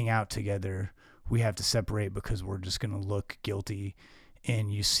hang out together. We have to separate because we're just going to look guilty.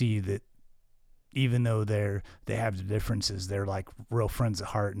 And you see that even though they have the differences, they're like real friends at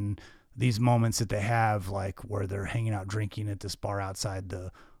heart. And these moments that they have, like where they're hanging out drinking at this bar outside the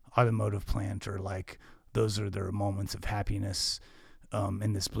automotive plant, or like those are their moments of happiness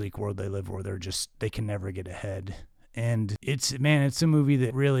in this bleak world they live, where they can never get ahead. And it's a movie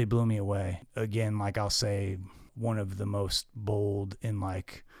that really blew me away. Again, like I'll say, one of the most bold and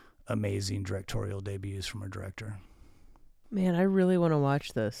like amazing directorial debuts from a director. Man, I really want to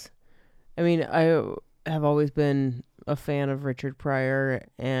watch this. I mean, I have always been a fan of Richard Pryor,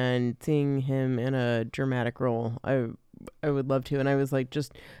 and seeing him in a dramatic role, I would love to. And I was like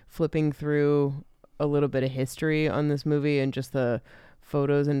just flipping through a little bit of history on this movie and just the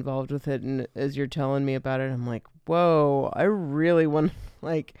photos involved with it. And as you're telling me about it, I'm like, whoa, I really want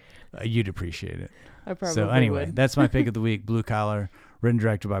you'd appreciate it. I probably So anyway, would. That's my pick of the week. Blue Collar, written and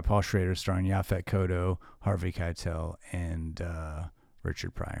directed by Paul Schrader, starring Yaphet Kotto, Harvey Keitel, and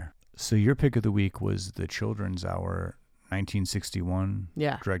Richard Pryor. So your pick of the week was The Children's Hour, 1961,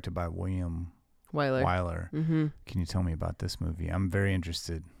 directed by William Wyler. Mm-hmm. Can you tell me about this movie? I'm very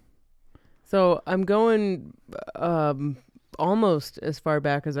interested. So I'm going almost as far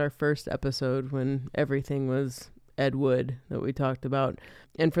back as our first episode when everything was Ed Wood that we talked about.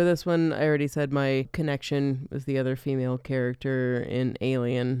 And for this one, I already said my connection was the other female character in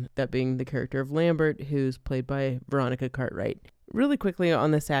Alien, that being the character of Lambert, who's played by Veronica Cartwright. Really quickly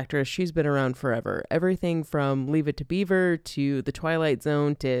on this actress, she's been around forever. Everything from Leave It to Beaver to The Twilight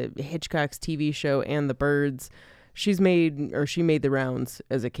Zone to Hitchcock's TV show and The Birds. She made the rounds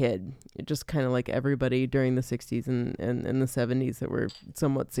as a kid, just kind of like everybody during the 60s and the 70s that were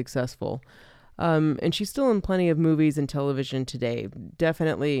somewhat successful. And she's still in plenty of movies and television today.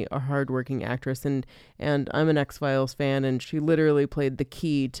 Definitely a hardworking actress, and I'm an X-Files fan, and she literally played the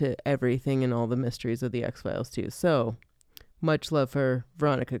key to everything and all the mysteries of the X-Files too. So much love for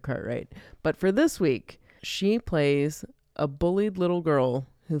Veronica Cartwright. But for this week, she plays a bullied little girl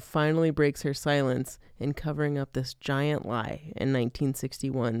who finally breaks her silence in covering up this giant lie in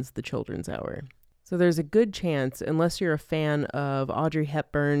 1961's The Children's Hour. So there's a good chance, unless you're a fan of Audrey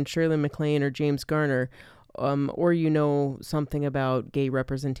Hepburn, Shirley MacLaine, or James Garner, or you know something about gay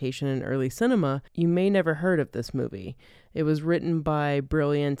representation in early cinema, you may never heard of this movie. It was written by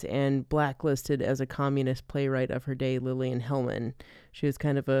brilliant and blacklisted as a communist playwright of her day, Lillian Hellman. She was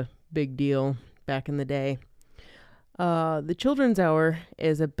kind of a big deal back in the day. The Children's Hour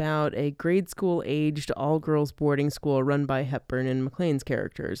is about a grade school-aged all-girls boarding school run by Hepburn and McClane's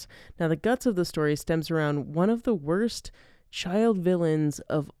characters. Now, the guts of the story stems around one of the worst child villains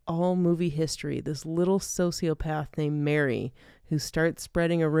of all movie history, this little sociopath named Mary, who starts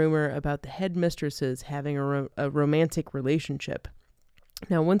spreading a rumor about the headmistresses having a romantic relationship.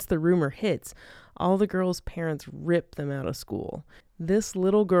 Now, once the rumor hits, all the girls' parents rip them out of school. This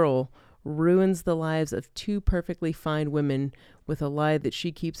little girl ruins the lives of two perfectly fine women with a lie that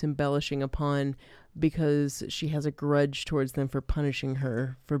she keeps embellishing upon because she has a grudge towards them for punishing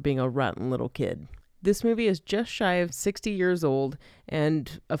her for being a rotten little kid. This movie is just shy of 60 years old,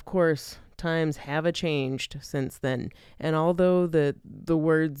 and of course, times have changed since then. And although the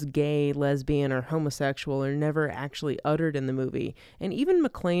words gay, lesbian, or homosexual are never actually uttered in the movie, and even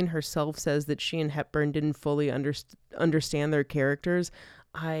McClane herself says that she and Hepburn didn't fully understand their characters,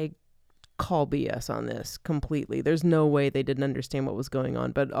 I call BS on this completely. There's no way they didn't understand what was going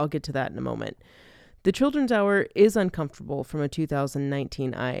on, but I'll get to that in a moment. The Children's Hour is uncomfortable from a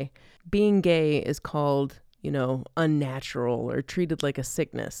 2019 eye. Being gay is called, unnatural or treated like a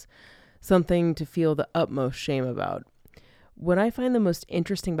sickness, something to feel the utmost shame about. What I find the most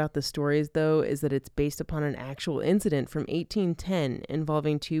interesting about the stories, though, is that it's based upon an actual incident from 1810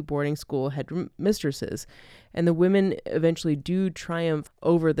 involving two boarding school headmistresses, and the women eventually do triumph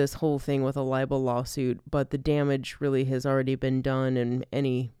over this whole thing with a libel lawsuit, but the damage really has already been done, and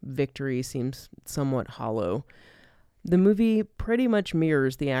any victory seems somewhat hollow. The movie pretty much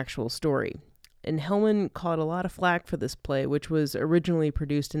mirrors the actual story, and Hellman caught a lot of flack for this play, which was originally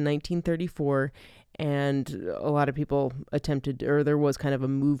produced in 1934, and a lot of people there was kind of a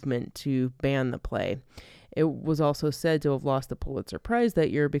movement to ban the play. It was also said to have lost the Pulitzer Prize that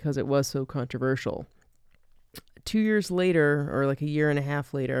year because it was so controversial. 2 years later, or like a year and a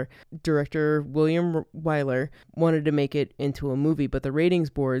half later, director William Wyler wanted to make it into a movie, but the ratings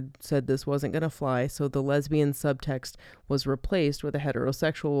board said this wasn't going to fly, so the lesbian subtext was replaced with a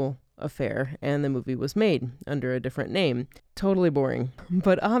heterosexual affair, and the movie was made under a different name. Totally boring.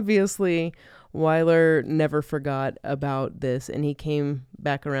 But obviously, Wyler never forgot about this, and he came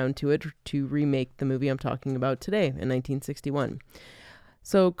back around to it to remake the movie I'm talking about today in 1961.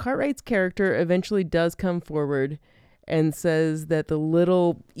 So Cartwright's character eventually does come forward and says that the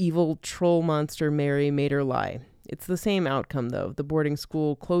little evil troll monster Mary made her lie. It's the same outcome, though. The boarding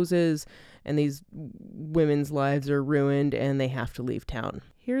school closes, and these women's lives are ruined, and they have to leave town.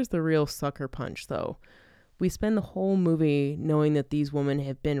 Here's the real sucker punch, though. We spend the whole movie knowing that these women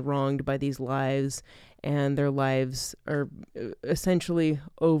have been wronged by these lives, and their lives are essentially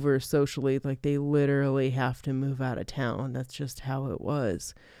over socially. Like, they literally have to move out of town. That's just how it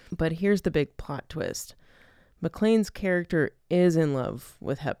was. But here's the big plot twist. McClane's character is in love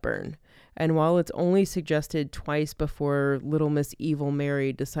with Hepburn, and while it's only suggested twice before Little Miss Evil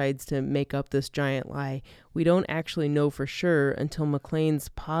Mary decides to make up this giant lie, we don't actually know for sure until McClane's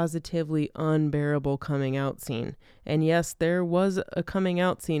positively unbearable coming out scene. And yes, there was a coming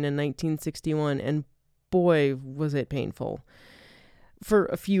out scene in 1961, and boy, was it painful. For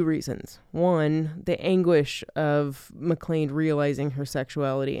a few reasons. One, the anguish of McClane realizing her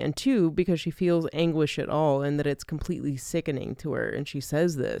sexuality. And two, because she feels anguish at all and that it's completely sickening to her. And she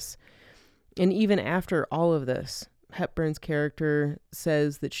says this. And even after all of this, Hepburn's character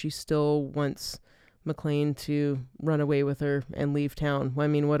says that she still wants McClane to run away with her and leave town. I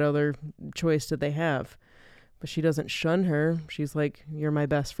mean, what other choice did they have? But she doesn't shun her. She's like, you're my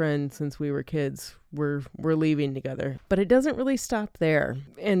best friend since we were kids. We're leaving together. But it doesn't really stop there.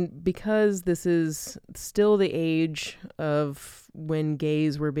 And because this is still the age of when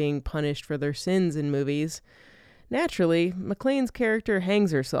gays were being punished for their sins in movies, naturally, McClane's character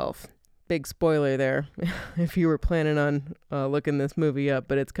hangs herself. Big spoiler there, if you were planning on looking this movie up,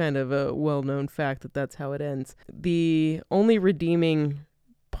 but it's kind of a well-known fact that that's how it ends. The only redeeming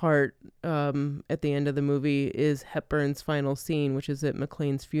part at the end of the movie is Hepburn's final scene, which is at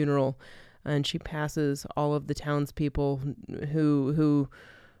McClane's funeral, and she passes all of the townspeople who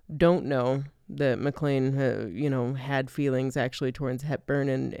don't know that McClane had feelings actually towards Hepburn,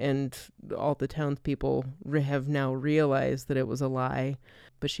 and all the townspeople have now realized that it was a lie.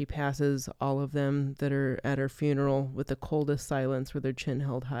 But she passes all of them that are at her funeral with the coldest silence with their chin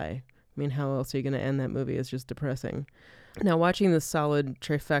held high. I mean, how else are you going to end that movie? It's just depressing. Now, watching the solid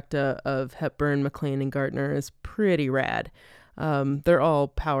trifecta of Hepburn, McClane, and Gardner is pretty rad. They're all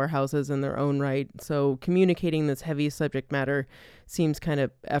powerhouses in their own right. So communicating this heavy subject matter seems kind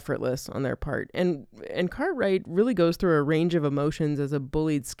of effortless on their part. And Cartwright really goes through a range of emotions as a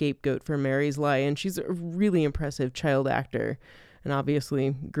bullied scapegoat for Mary's lie. And she's a really impressive child actor, and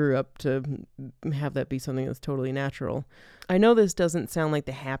obviously grew up to have that be something that's totally natural. I know this doesn't sound like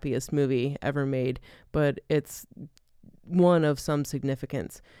the happiest movie ever made, but it's one of some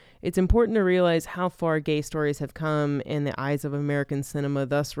significance. It's important to realize how far gay stories have come in the eyes of American cinema,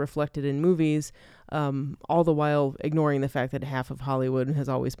 thus reflected in movies, all the while ignoring the fact that half of Hollywood has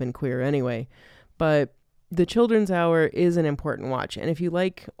always been queer anyway. But The Children's Hour is an important watch, and if you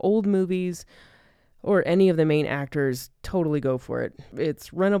like old movies or any of the main actors, totally go for it.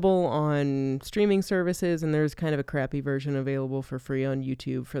 It's rentable on streaming services, and there's kind of a crappy version available for free on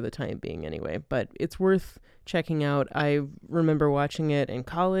YouTube for the time being anyway. But it's worth checking out. I remember watching it in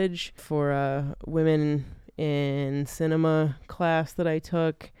college for a women in cinema class that I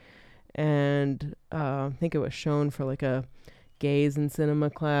took, and I think it was shown for like a gays in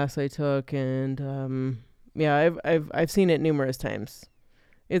cinema class I took, and yeah, I've seen it numerous times.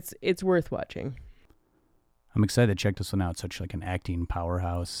 It's worth watching. I'm excited to check this one out. Such like an acting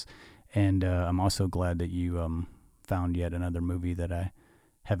powerhouse, and I'm also glad that you found yet another movie that I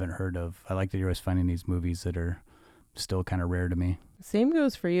haven't heard of. I like that you're always finding these movies that are still kind of rare to me. Same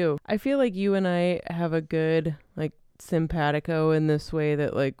goes for you. I feel like you and I have a good like simpatico in this way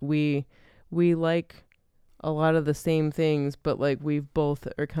that like we like a lot of the same things, but like we both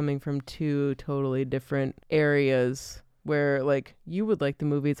are coming from two totally different areas. Where like you would like the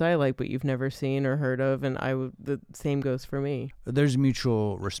movies I like, but you've never seen or heard of, and the same goes for me. There's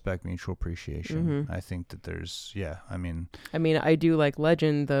mutual respect, mutual appreciation. Mm-hmm. I think that there's, yeah. I mean, I do like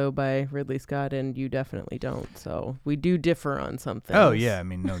Legend though by Ridley Scott, and you definitely don't. So we do differ on something. Oh yeah, I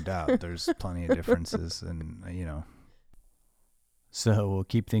mean, no doubt. There's plenty of differences, and So we'll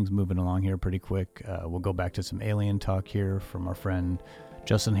keep things moving along here pretty quick. We'll go back to some alien talk here from our friend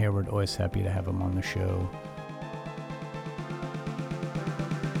Justin Hayward. Always happy to have him on the show.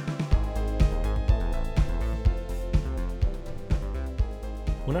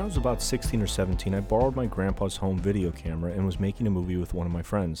 When I was about 16 or 17, I borrowed my grandpa's home video camera and was making a movie with one of my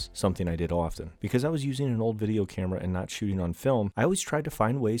friends, something I did often. Because I was using an old video camera and not shooting on film, I always tried to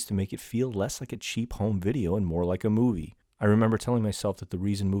find ways to make it feel less like a cheap home video and more like a movie. I remember telling myself that the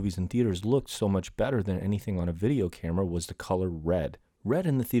reason movies in theaters looked so much better than anything on a video camera was the color red. Red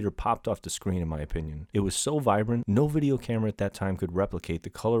in the theater popped off the screen, in my opinion. It was so vibrant, no video camera at that time could replicate the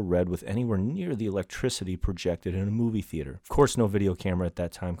color red with anywhere near the electricity projected in a movie theater. Of course, no video camera at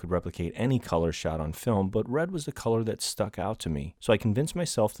that time could replicate any color shot on film, but red was the color that stuck out to me. So I convinced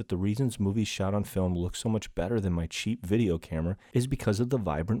myself that the reasons movies shot on film look so much better than my cheap video camera is because of the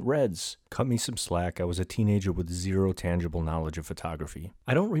vibrant reds. Cut me some slack, I was a teenager with zero tangible knowledge of photography.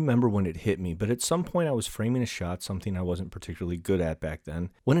 I don't remember when it hit me, but at some point I was framing a shot, something I wasn't particularly good at back then,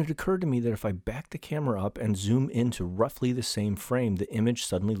 when it occurred to me that if I back the camera up and zoom into roughly the same frame, the image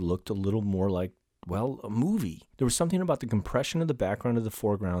suddenly looked a little more like, well, a movie. There was something about the compression of the background of the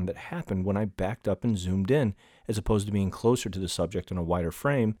foreground that happened when I backed up and zoomed in, as opposed to being closer to the subject in a wider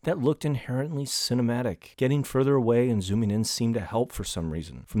frame, that looked inherently cinematic. Getting further away and zooming in seemed to help for some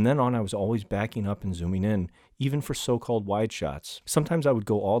reason. From then on, I was always backing up and zooming in, even for so-called wide shots. Sometimes I would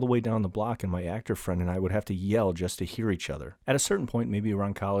go all the way down the block and my actor friend and I would have to yell just to hear each other. At a certain point, maybe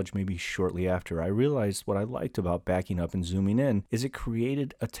around college, maybe shortly after, I realized what I liked about backing up and zooming in is it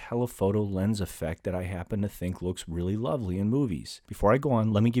created a telephoto lens effect that I happen to think looks really lovely in movies. Before I go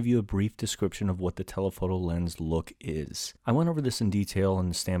on, let me give you a brief description of what the telephoto lens look is. I went over this in detail in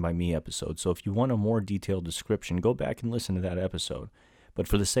the Stand By Me episode, so if you want a more detailed description, go back and listen to that episode. But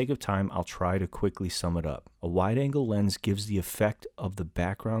for the sake of time, I'll try to quickly sum it up. A wide-angle lens gives the effect of the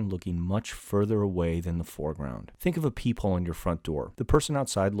background looking much further away than the foreground. Think of a peephole in your front door. The person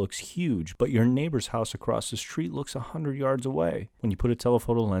outside looks huge, but your neighbor's house across the street looks 100 yards away. When you put a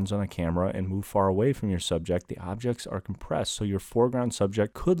telephoto lens on a camera and move far away from your subject, the objects are compressed, so your foreground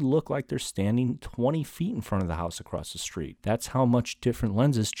subject could look like they're standing 20 feet in front of the house across the street. That's how much different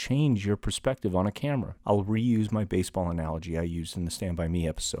lenses change your perspective on a camera. I'll reuse my baseball analogy I used in the Stand By Me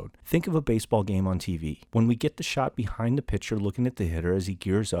episode. Think of a baseball game on TV. When we get the shot behind the pitcher looking at the hitter as he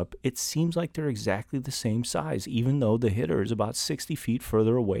gears up, it seems like they're exactly the same size, even though the hitter is about 60 feet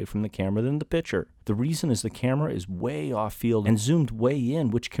further away from the camera than the pitcher. The reason is the camera is way off field and zoomed way in,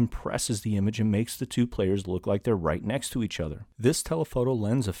 which compresses the image and makes the two players look like they're right next to each other. This telephoto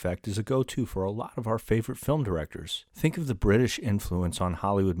lens effect is a go-to for a lot of our favorite film directors. Think of the British influence on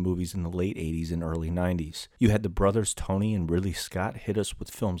Hollywood movies in the late 80s and early 90s. You had the brothers Tony and Ridley Scott hit us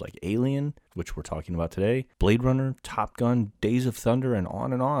with films like Alien, which we're talking about today, Blade Runner, Top Gun, Days of Thunder, and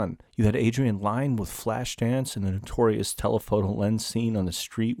on and on. You had Adrienne Lyne with Flashdance and the notorious telephoto lens scene on the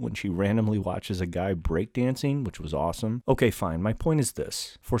street when she randomly watches a guy breakdancing, which was awesome. Okay, fine. My point is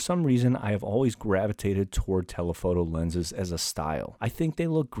this. For some reason, I have always gravitated toward telephoto lenses as a style. I think they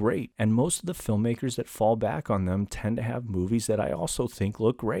look great, and most of the filmmakers that fall back on them tend to have movies that I also think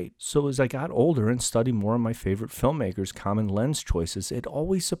look great. So as I got older and studied more of my favorite filmmakers' common lens choices, it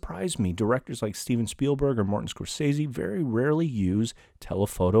always surprised me. Directors like Steven Spielberg or Martin Scorsese very rarely use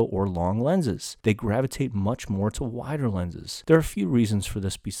telephoto or long lenses. They gravitate much more to wider lenses. There are a few reasons for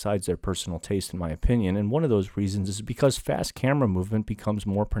this besides their personal taste, in my opinion, and one of those reasons is because fast camera movement becomes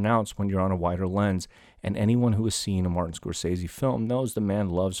more pronounced when you're on a wider lens, and anyone who has seen a Martin Scorsese film knows the man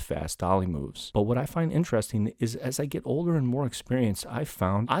loves fast dolly moves. But what I find interesting is as I get older and more experienced, I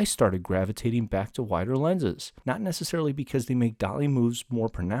found I started gravitating back to wider lenses. Not necessarily because they make dolly moves more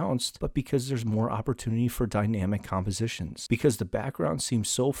pronounced, but because there's more opportunity for dynamic compositions. Because the background seems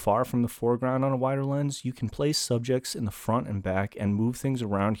so far from the foreground on a wider lens, you can place subjects in the front and back and move things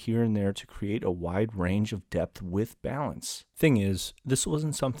around here and there to create a wide range of depth with balance. Thing is, this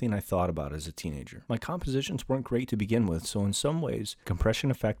wasn't something I thought about as a teenager. My compositions weren't great to begin with, so in some ways, compression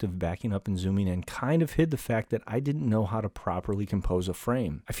effect of backing up and zooming in kind of hid the fact that I didn't know how to properly compose a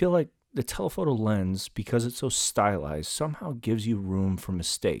frame. I feel like the telephoto lens, because it's so stylized, somehow gives you room for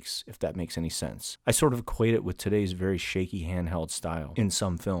mistakes, if that makes any sense. I sort of equate it with today's very shaky handheld style in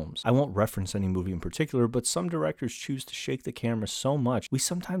some films. I won't reference any movie in particular, but some directors choose to shake the camera so much, we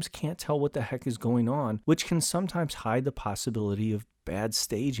sometimes can't tell what the heck is going on, which can sometimes hide the possibility of bad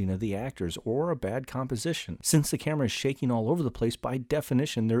staging of the actors or a bad composition. Since the camera is shaking all over the place, by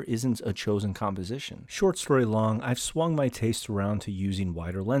definition, there isn't a chosen composition. Short story long, I've swung my taste around to using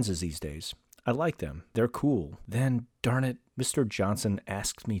wider lenses these days. I like them. They're cool. Then, darn it, Mr. Johnson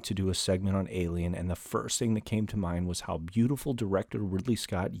asked me to do a segment on Alien, and the first thing that came to mind was how beautiful director Ridley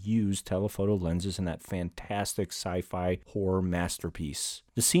Scott used telephoto lenses in that fantastic sci-fi horror masterpiece.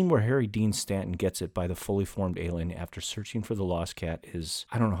 The scene where Harry Dean Stanton gets it by the fully formed alien after searching for the lost cat is,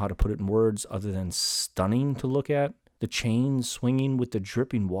 I don't know how to put it in words other than stunning to look at. The chain swinging with the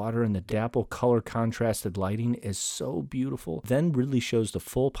dripping water and the dapple color contrasted lighting is so beautiful. Then Ridley shows the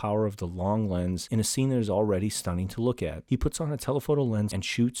full power of the long lens in a scene that is already stunning to look at. He puts on a telephoto lens and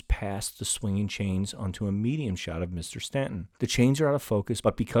shoots past the swinging chains onto a medium shot of Mr. Stanton. The chains are out of focus,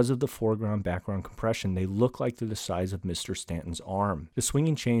 but because of the foreground-background compression, they look like they're the size of Mr. Stanton's arm. The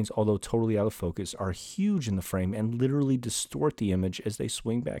swinging chains, although totally out of focus, are huge in the frame and literally distort the image as they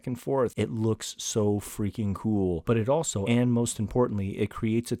swing back and forth. It looks so freaking cool, but it also, and most importantly, it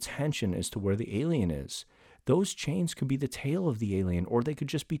creates a tension as to where the alien is. Those chains could be the tail of the alien, or they could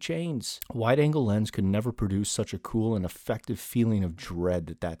just be chains. A wide-angle lens could never produce such a cool and effective feeling of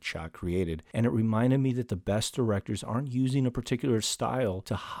dread that shot created, and it reminded me that the best directors aren't using a particular style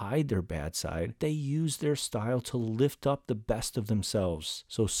to hide their bad side. They use their style to lift up the best of themselves.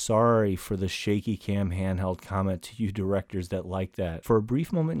 So sorry for the shaky cam handheld comment to you directors that like that. For a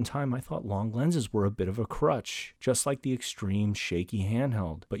brief moment in time, I thought long lenses were a bit of a crutch, just like the extreme shaky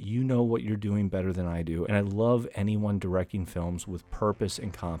handheld. But you know what you're doing better than I do, and I love anyone directing films with purpose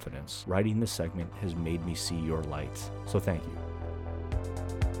and confidence. Writing this segment has made me see your light. So thank you.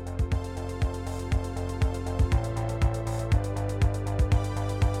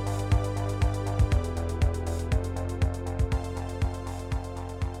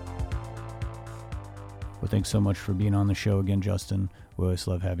 Well, thanks so much for being on the show again, Justin. We always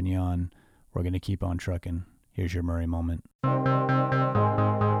love having you on. We're going to keep on trucking. Here's your Murray moment.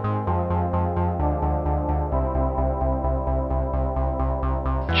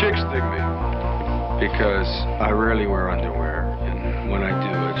 Chicks dig me because I rarely wear underwear, and when I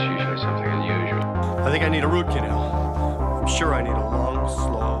do, it's usually something unusual. I think I need a root canal. I'm sure I need a long,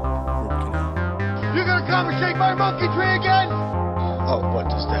 slow root canal. You're gonna come and shake my monkey tree again? Oh,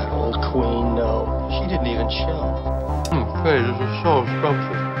 what does that old queen know? She didn't even show. Okay, this is so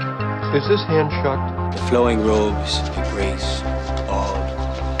scrumptious. Is this hand shucked? The flowing robes, the grace, all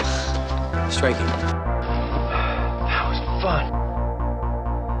striking. That was fun.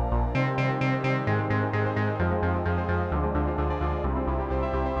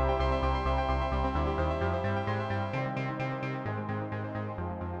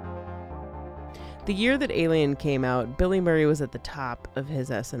 The year that Alien came out, Billy Murray was at the top of his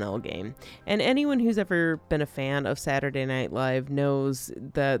SNL game. And anyone who's ever been a fan of Saturday Night Live knows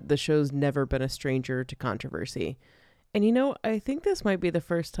that the show's never been a stranger to controversy. And you know, I think this might be the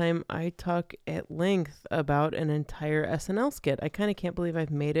first time I talk at length about an entire SNL skit. I kind of can't believe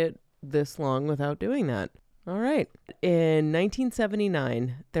I've made it this long without doing that. All right. In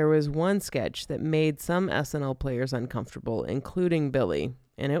 1979, there was one sketch that made some SNL players uncomfortable, including Billy,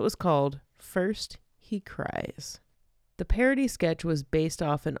 and it was called First He Cries. The parody sketch was based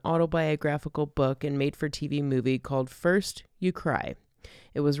off an autobiographical book and made-for-TV movie called First You Cry.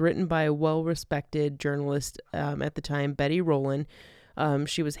 It was written by a well-respected journalist at the time, Betty Rowland.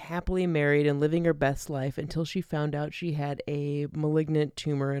 She was happily married and living her best life until she found out she had a malignant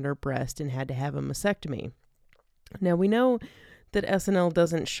tumor in her breast and had to have a mastectomy. Now, we know that SNL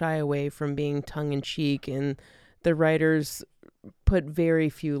doesn't shy away from being tongue-in-cheek, and the writers put very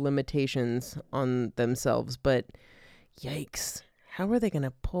few limitations on themselves, but yikes, how are they going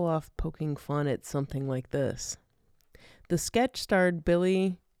to pull off poking fun at something like this? The sketch starred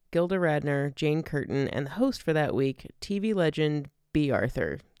Billy, Gilda Radner, Jane Curtin, and the host for that week, TV legend B.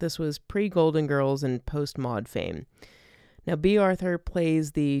 Arthur. This was pre-Golden Girls and post-Maude fame. Now, B. Arthur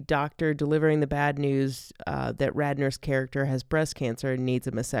plays the doctor delivering the bad news that Radner's character has breast cancer and needs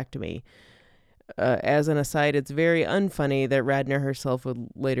a mastectomy. As an aside, it's very unfunny that Radner herself would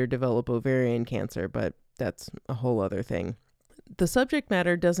later develop ovarian cancer, but that's a whole other thing. The subject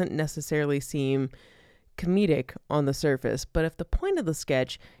matter doesn't necessarily seem comedic on the surface, but if the point of the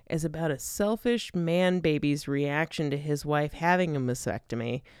sketch is about a selfish man baby's reaction to his wife having a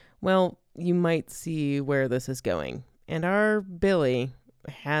mastectomy, well, you might see where this is going. And our Billy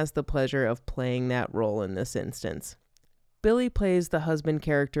has the pleasure of playing that role in this instance. Billy plays the husband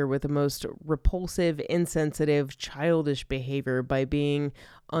character with the most repulsive, insensitive, childish behavior by being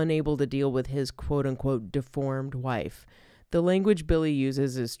unable to deal with his quote-unquote deformed wife. The language Billy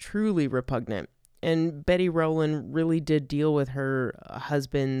uses is truly repugnant, and Betty Rowland really did deal with her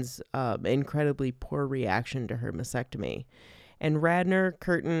husband's incredibly poor reaction to her mastectomy. And Radner,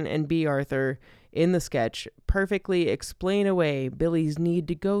 Curtin, and B. Arthur in the sketch perfectly explain away Billy's need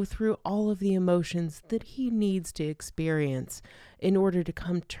to go through all of the emotions that he needs to experience in order to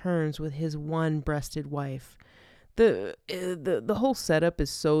come to terms with his one-breasted wife. The whole setup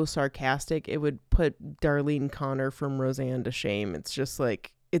is so sarcastic, it would put Darlene Connor from Roseanne to shame. It's just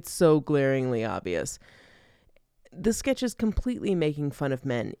like, it's so glaringly obvious. The sketch is completely making fun of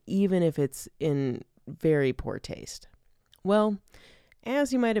men, even if it's in very poor taste. Well,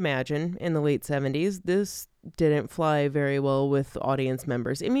 as you might imagine, in the late 70s, this didn't fly very well with audience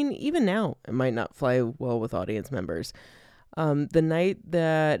members. I mean, even now, it might not fly well with audience members. The night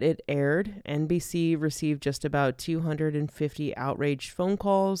that it aired, NBC received just about 250 outraged phone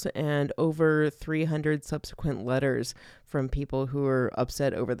calls and over 300 subsequent letters from people who were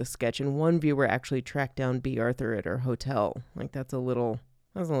upset over the sketch. And one viewer actually tracked down B. Arthur at her hotel. Like, that's a little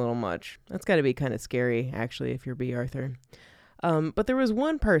much. That's got to be kind of scary, actually, if you're B. Arthur. But there was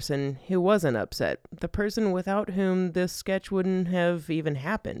one person who wasn't upset. The person without whom this sketch wouldn't have even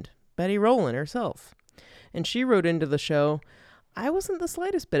happened. Betty Rowland herself. And she wrote into the show, "I wasn't the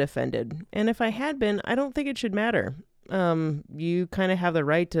slightest bit offended. And if I had been, I don't think it should matter. You kind of have the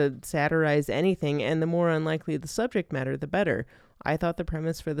right to satirize anything, and the more unlikely the subject matter, the better. I thought the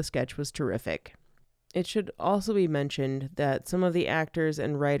premise for the sketch was terrific." It should also be mentioned that some of the actors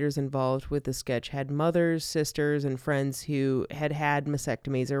and writers involved with the sketch had mothers, sisters, and friends who had had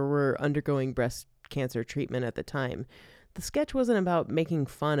mastectomies or were undergoing breast cancer treatment at the time. The sketch wasn't about making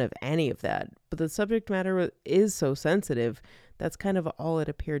fun of any of that, but the subject matter is so sensitive, that's kind of all it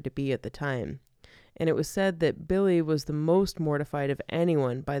appeared to be at the time. And it was said that Billy was the most mortified of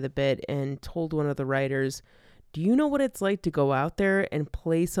anyone by the bit and told one of the writers, "Do you know what it's like to go out there and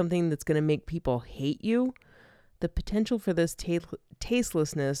play something that's going to make people hate you?" The potential for this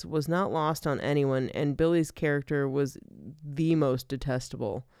tastelessness was not lost on anyone, and Billy's character was the most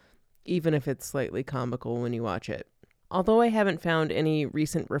detestable, even if it's slightly comical when you watch it. Although I haven't found any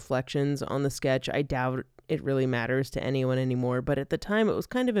recent reflections on the sketch, I doubt it really matters to anyone anymore, but at the time it was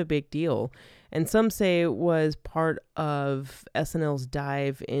kind of a big deal, and some say it was part of SNL's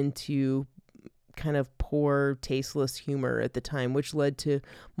dive into kind of poor, tasteless humor at the time, which led to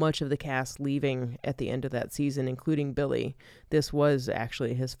much of the cast leaving at the end of that season, including Billy. This was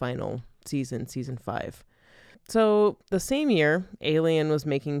actually his final season, season 5. So the same year, Alien was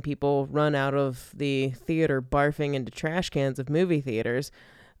making people run out of the theater barfing into trash cans of movie theaters.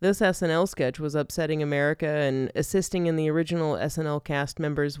 This SNL sketch was upsetting America and assisting in the original SNL cast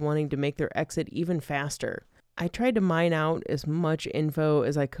members wanting to make their exit even faster. I tried to mine out as much info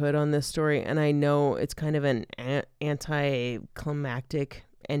as I could on this story, and I know it's kind of an anticlimactic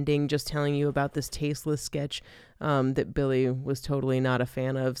ending, just telling you about this tasteless sketch that Billy was totally not a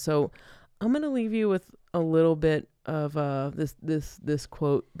fan of. So I'm going to leave you with a little bit this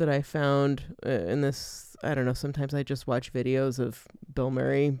quote that I found in this. I don't know. Sometimes I just watch videos of Bill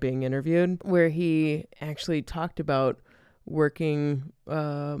Murray being interviewed, where he actually talked about working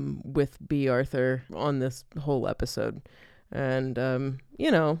with B. Arthur on this whole episode, and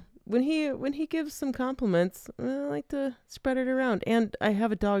when he gives some compliments, I like to spread it around. And I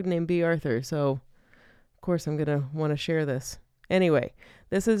have a dog named B. Arthur, so of course I'm gonna want to share this. Anyway,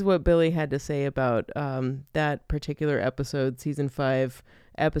 this is what Billy had to say about that particular episode, season 5,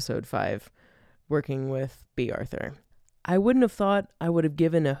 episode 5, working with B. Arthur. I wouldn't have thought I would have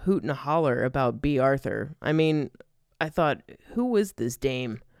given a hoot and a holler about B. Arthur. I mean, I thought, who is this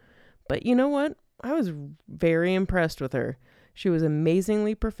dame? But you know what? I was very impressed with her. She was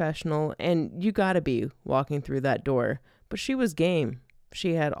amazingly professional, and you gotta be walking through that door. But she was game.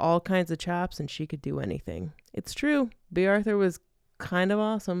 She had all kinds of chops, and she could do anything. It's true. B. Arthur was kind of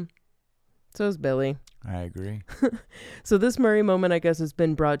awesome. So is Billy. I agree. So this Murray moment, I guess, has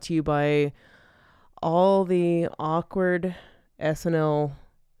been brought to you by all the awkward SNL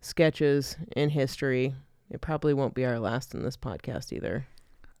sketches in history. It probably won't be our last in this podcast either.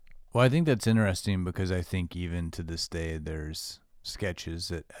 Well, I think that's interesting because I think even to this day, there's sketches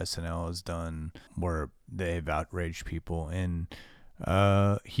that SNL has done where they've outraged people, and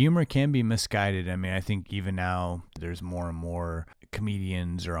humor can be misguided. I mean, I think even now there's more and more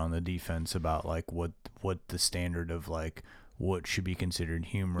comedians are on the defense about like what the standard of like what should be considered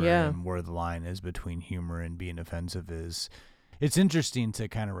humor and where the line is between humor and being offensive is. It's interesting to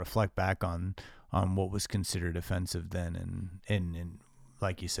kind of reflect back on what was considered offensive then, and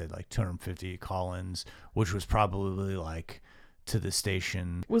like you said, like 250 call-ins, which was probably like to the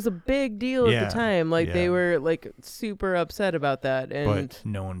station was a big deal at the time. Like they were like super upset about that, and but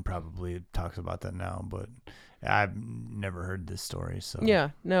no one probably talks about that now. But I've never heard this story, so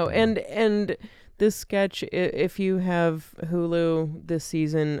and this sketch, if you have Hulu, this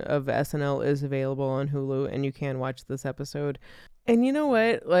season of SNL is available on Hulu, and you can watch this episode. And you know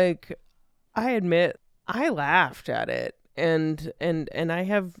what? Like, I admit I laughed at it. And I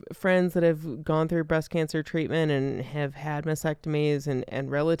have friends that have gone through breast cancer treatment and have had mastectomies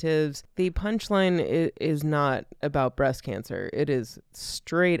and relatives. The punchline is not about breast cancer. It is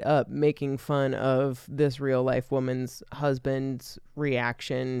straight up making fun of this real life woman's husband's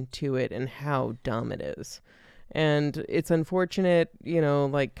reaction to it and how dumb it is. And it's unfortunate,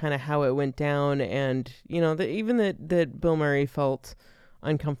 like kind of how it went down. And, even that Bill Murray felt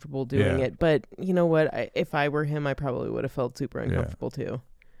uncomfortable doing it, but you know what, if I were him, I probably would have felt super uncomfortable too.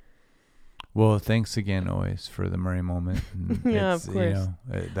 Well, thanks again always for the Murray moment. Yeah, of course.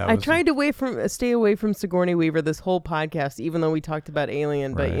 I tried to stay away from Sigourney Weaver this whole podcast, even though we talked about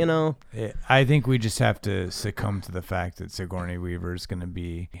Alien, but I think we just have to succumb to the fact that Sigourney Weaver is going to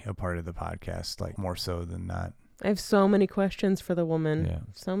be a part of the podcast, like more so than not. I have so many questions for the woman.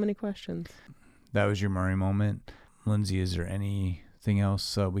 So many questions. That was your Murray moment. Lindsay, is there anything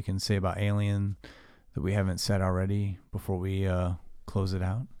else we can say about Alien that we haven't said already before we close it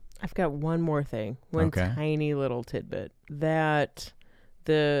out? I've got one more thing, tiny little tidbit, that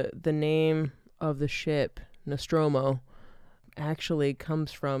the name of the ship Nostromo actually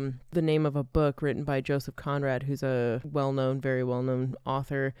comes from the name of a book written by Joseph Conrad, who's a very well-known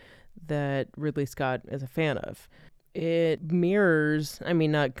author that Ridley Scott is a fan of. It mirrors, I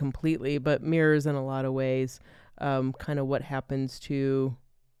mean, not completely, but mirrors in a lot of ways kind of what happens to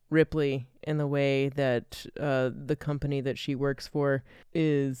Ripley in the way that the company that she works for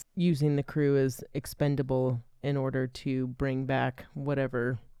is using the crew as expendable in order to bring back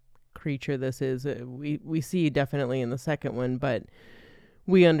whatever creature this is. We see definitely in the second one, but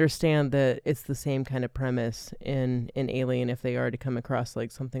we understand that it's the same kind of premise in Alien if they are to come across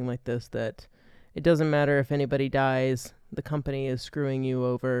like something like this, that it doesn't matter if anybody dies, the company is screwing you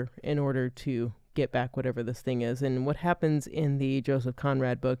over in order to get back whatever this thing is. And what happens in the Joseph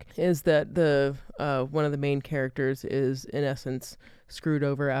Conrad book is that the one of the main characters is in essence screwed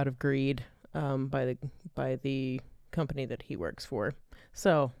over out of greed by the company that he works for.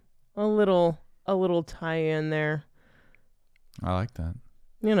 So a little tie-in there. I like that.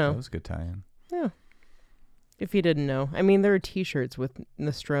 That was a good tie-in. Yeah. If you didn't know, I mean, there are T-shirts with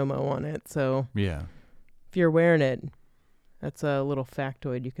Nostromo on it, so yeah, if you're wearing it, that's a little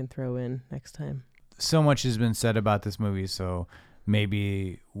factoid you can throw in next time. So much has been said about this movie, so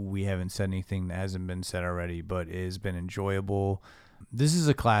maybe we haven't said anything that hasn't been said already, but it has been enjoyable. This is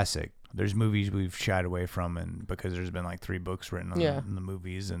a classic. There's movies we've shied away from, and because there's been like 3 books written on the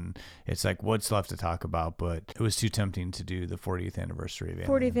movies, and it's like, what's left to talk about? But it was too tempting to do the 40th anniversary of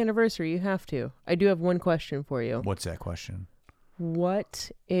Alien. 40th anniversary, you have to. I do have one question for you. What's that question? What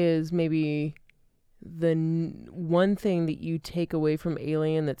is maybe one thing that you take away from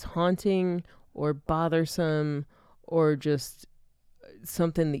Alien that's haunting or bothersome or just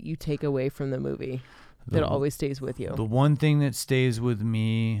something that you take away from the movie that always stays with you? The one thing that stays with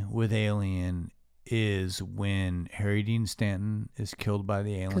me with Alien is when Harry Dean Stanton is killed by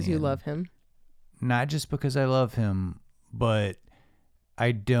the alien. Because you love him? Not just because I love him, but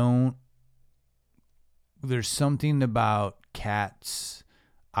there's something about cats'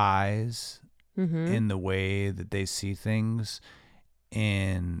 eyes in the way that they see things,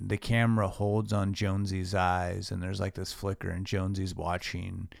 and the camera holds on Jonesy's eyes, and there's like this flicker, and Jonesy's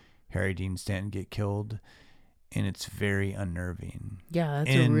watching Harry Dean Stanton get killed, and it's very unnerving. Yeah,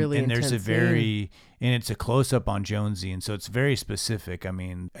 that's a really intense scene. And it's a close-up on Jonesy, and so it's very specific. I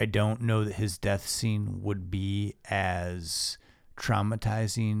mean, I don't know that his death scene would be as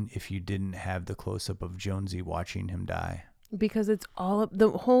traumatizing if you didn't have the close-up of Jonesy watching him die. Because it's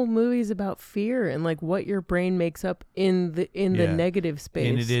the whole movie is about fear and like what your brain makes up in the negative space.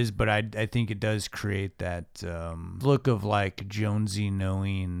 And it is, but I think it does create that look of like Jonesy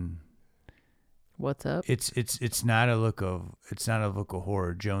knowing what's up. It's not a look of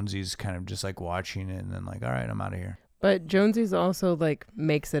horror. Jonesy's kind of just like watching it and then like, all right, I'm out of here. But Jonesy's also like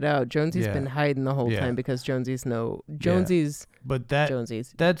makes it out. Jonesy's been hiding the whole time because Jonesy's that's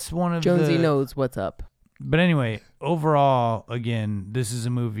one of Jonesy knows what's up. But anyway, overall, again, this is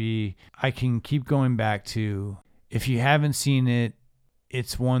a movie I can keep going back to. If you haven't seen it,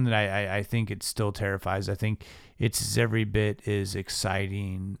 it's one that I think it still terrifies. I think it's every bit as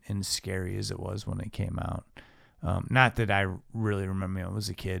exciting and scary as it was when it came out. Not that I really remember I was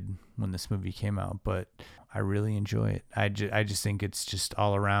a kid when this movie came out, but I really enjoy it. I just think it's just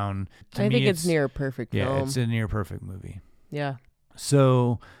all around. I think it's near perfect film. Yeah, it's a near perfect movie. Yeah.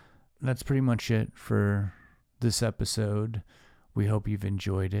 So that's pretty much it for this episode. We hope you've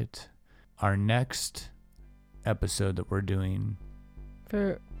enjoyed it. Our next episode that we're doing,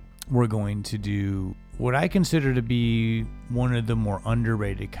 we're going to do what I consider to be one of the more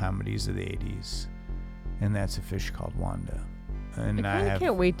underrated comedies of the 80s, and that's A Fish Called Wanda. And I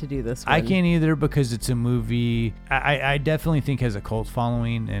can't wait to do this one. I can't either because it's a movie I definitely think has a cult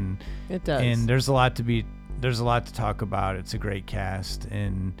following, and it does. And there's a lot to talk about. It's a great cast,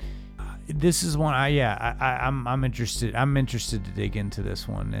 and this is one I'm interested. I'm interested to dig into this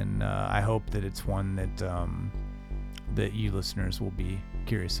one, and I hope that it's one that you listeners will be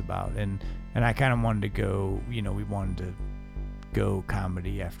curious about. And I kind of wanted to go. We wanted to go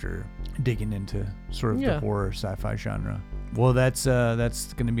comedy after digging into sort of the horror sci-fi genre. Well, that's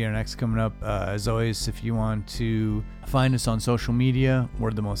going to be our next coming up. As always, if you want to find us on social media,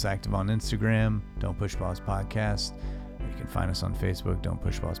 we're the most active on Instagram, Don't Push Pause Podcast. You can find us on Facebook, Don't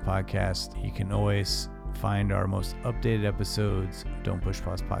Push Pause Podcast. You can always find our most updated episodes,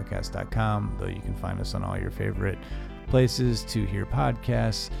 don'tpushpausepodcast.com, though you can find us on all your favorite places to hear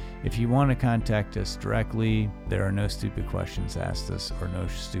podcasts. If you want to contact us directly, there are no stupid questions asked us or no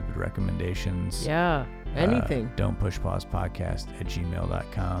stupid recommendations. Yeah, anything.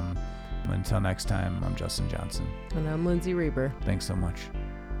 don'tpushpausepodcast@gmail.com. Until next time, I'm Justin Johnson. And I'm Lindsay Reber. Thanks so much.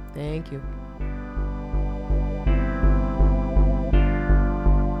 Thank you.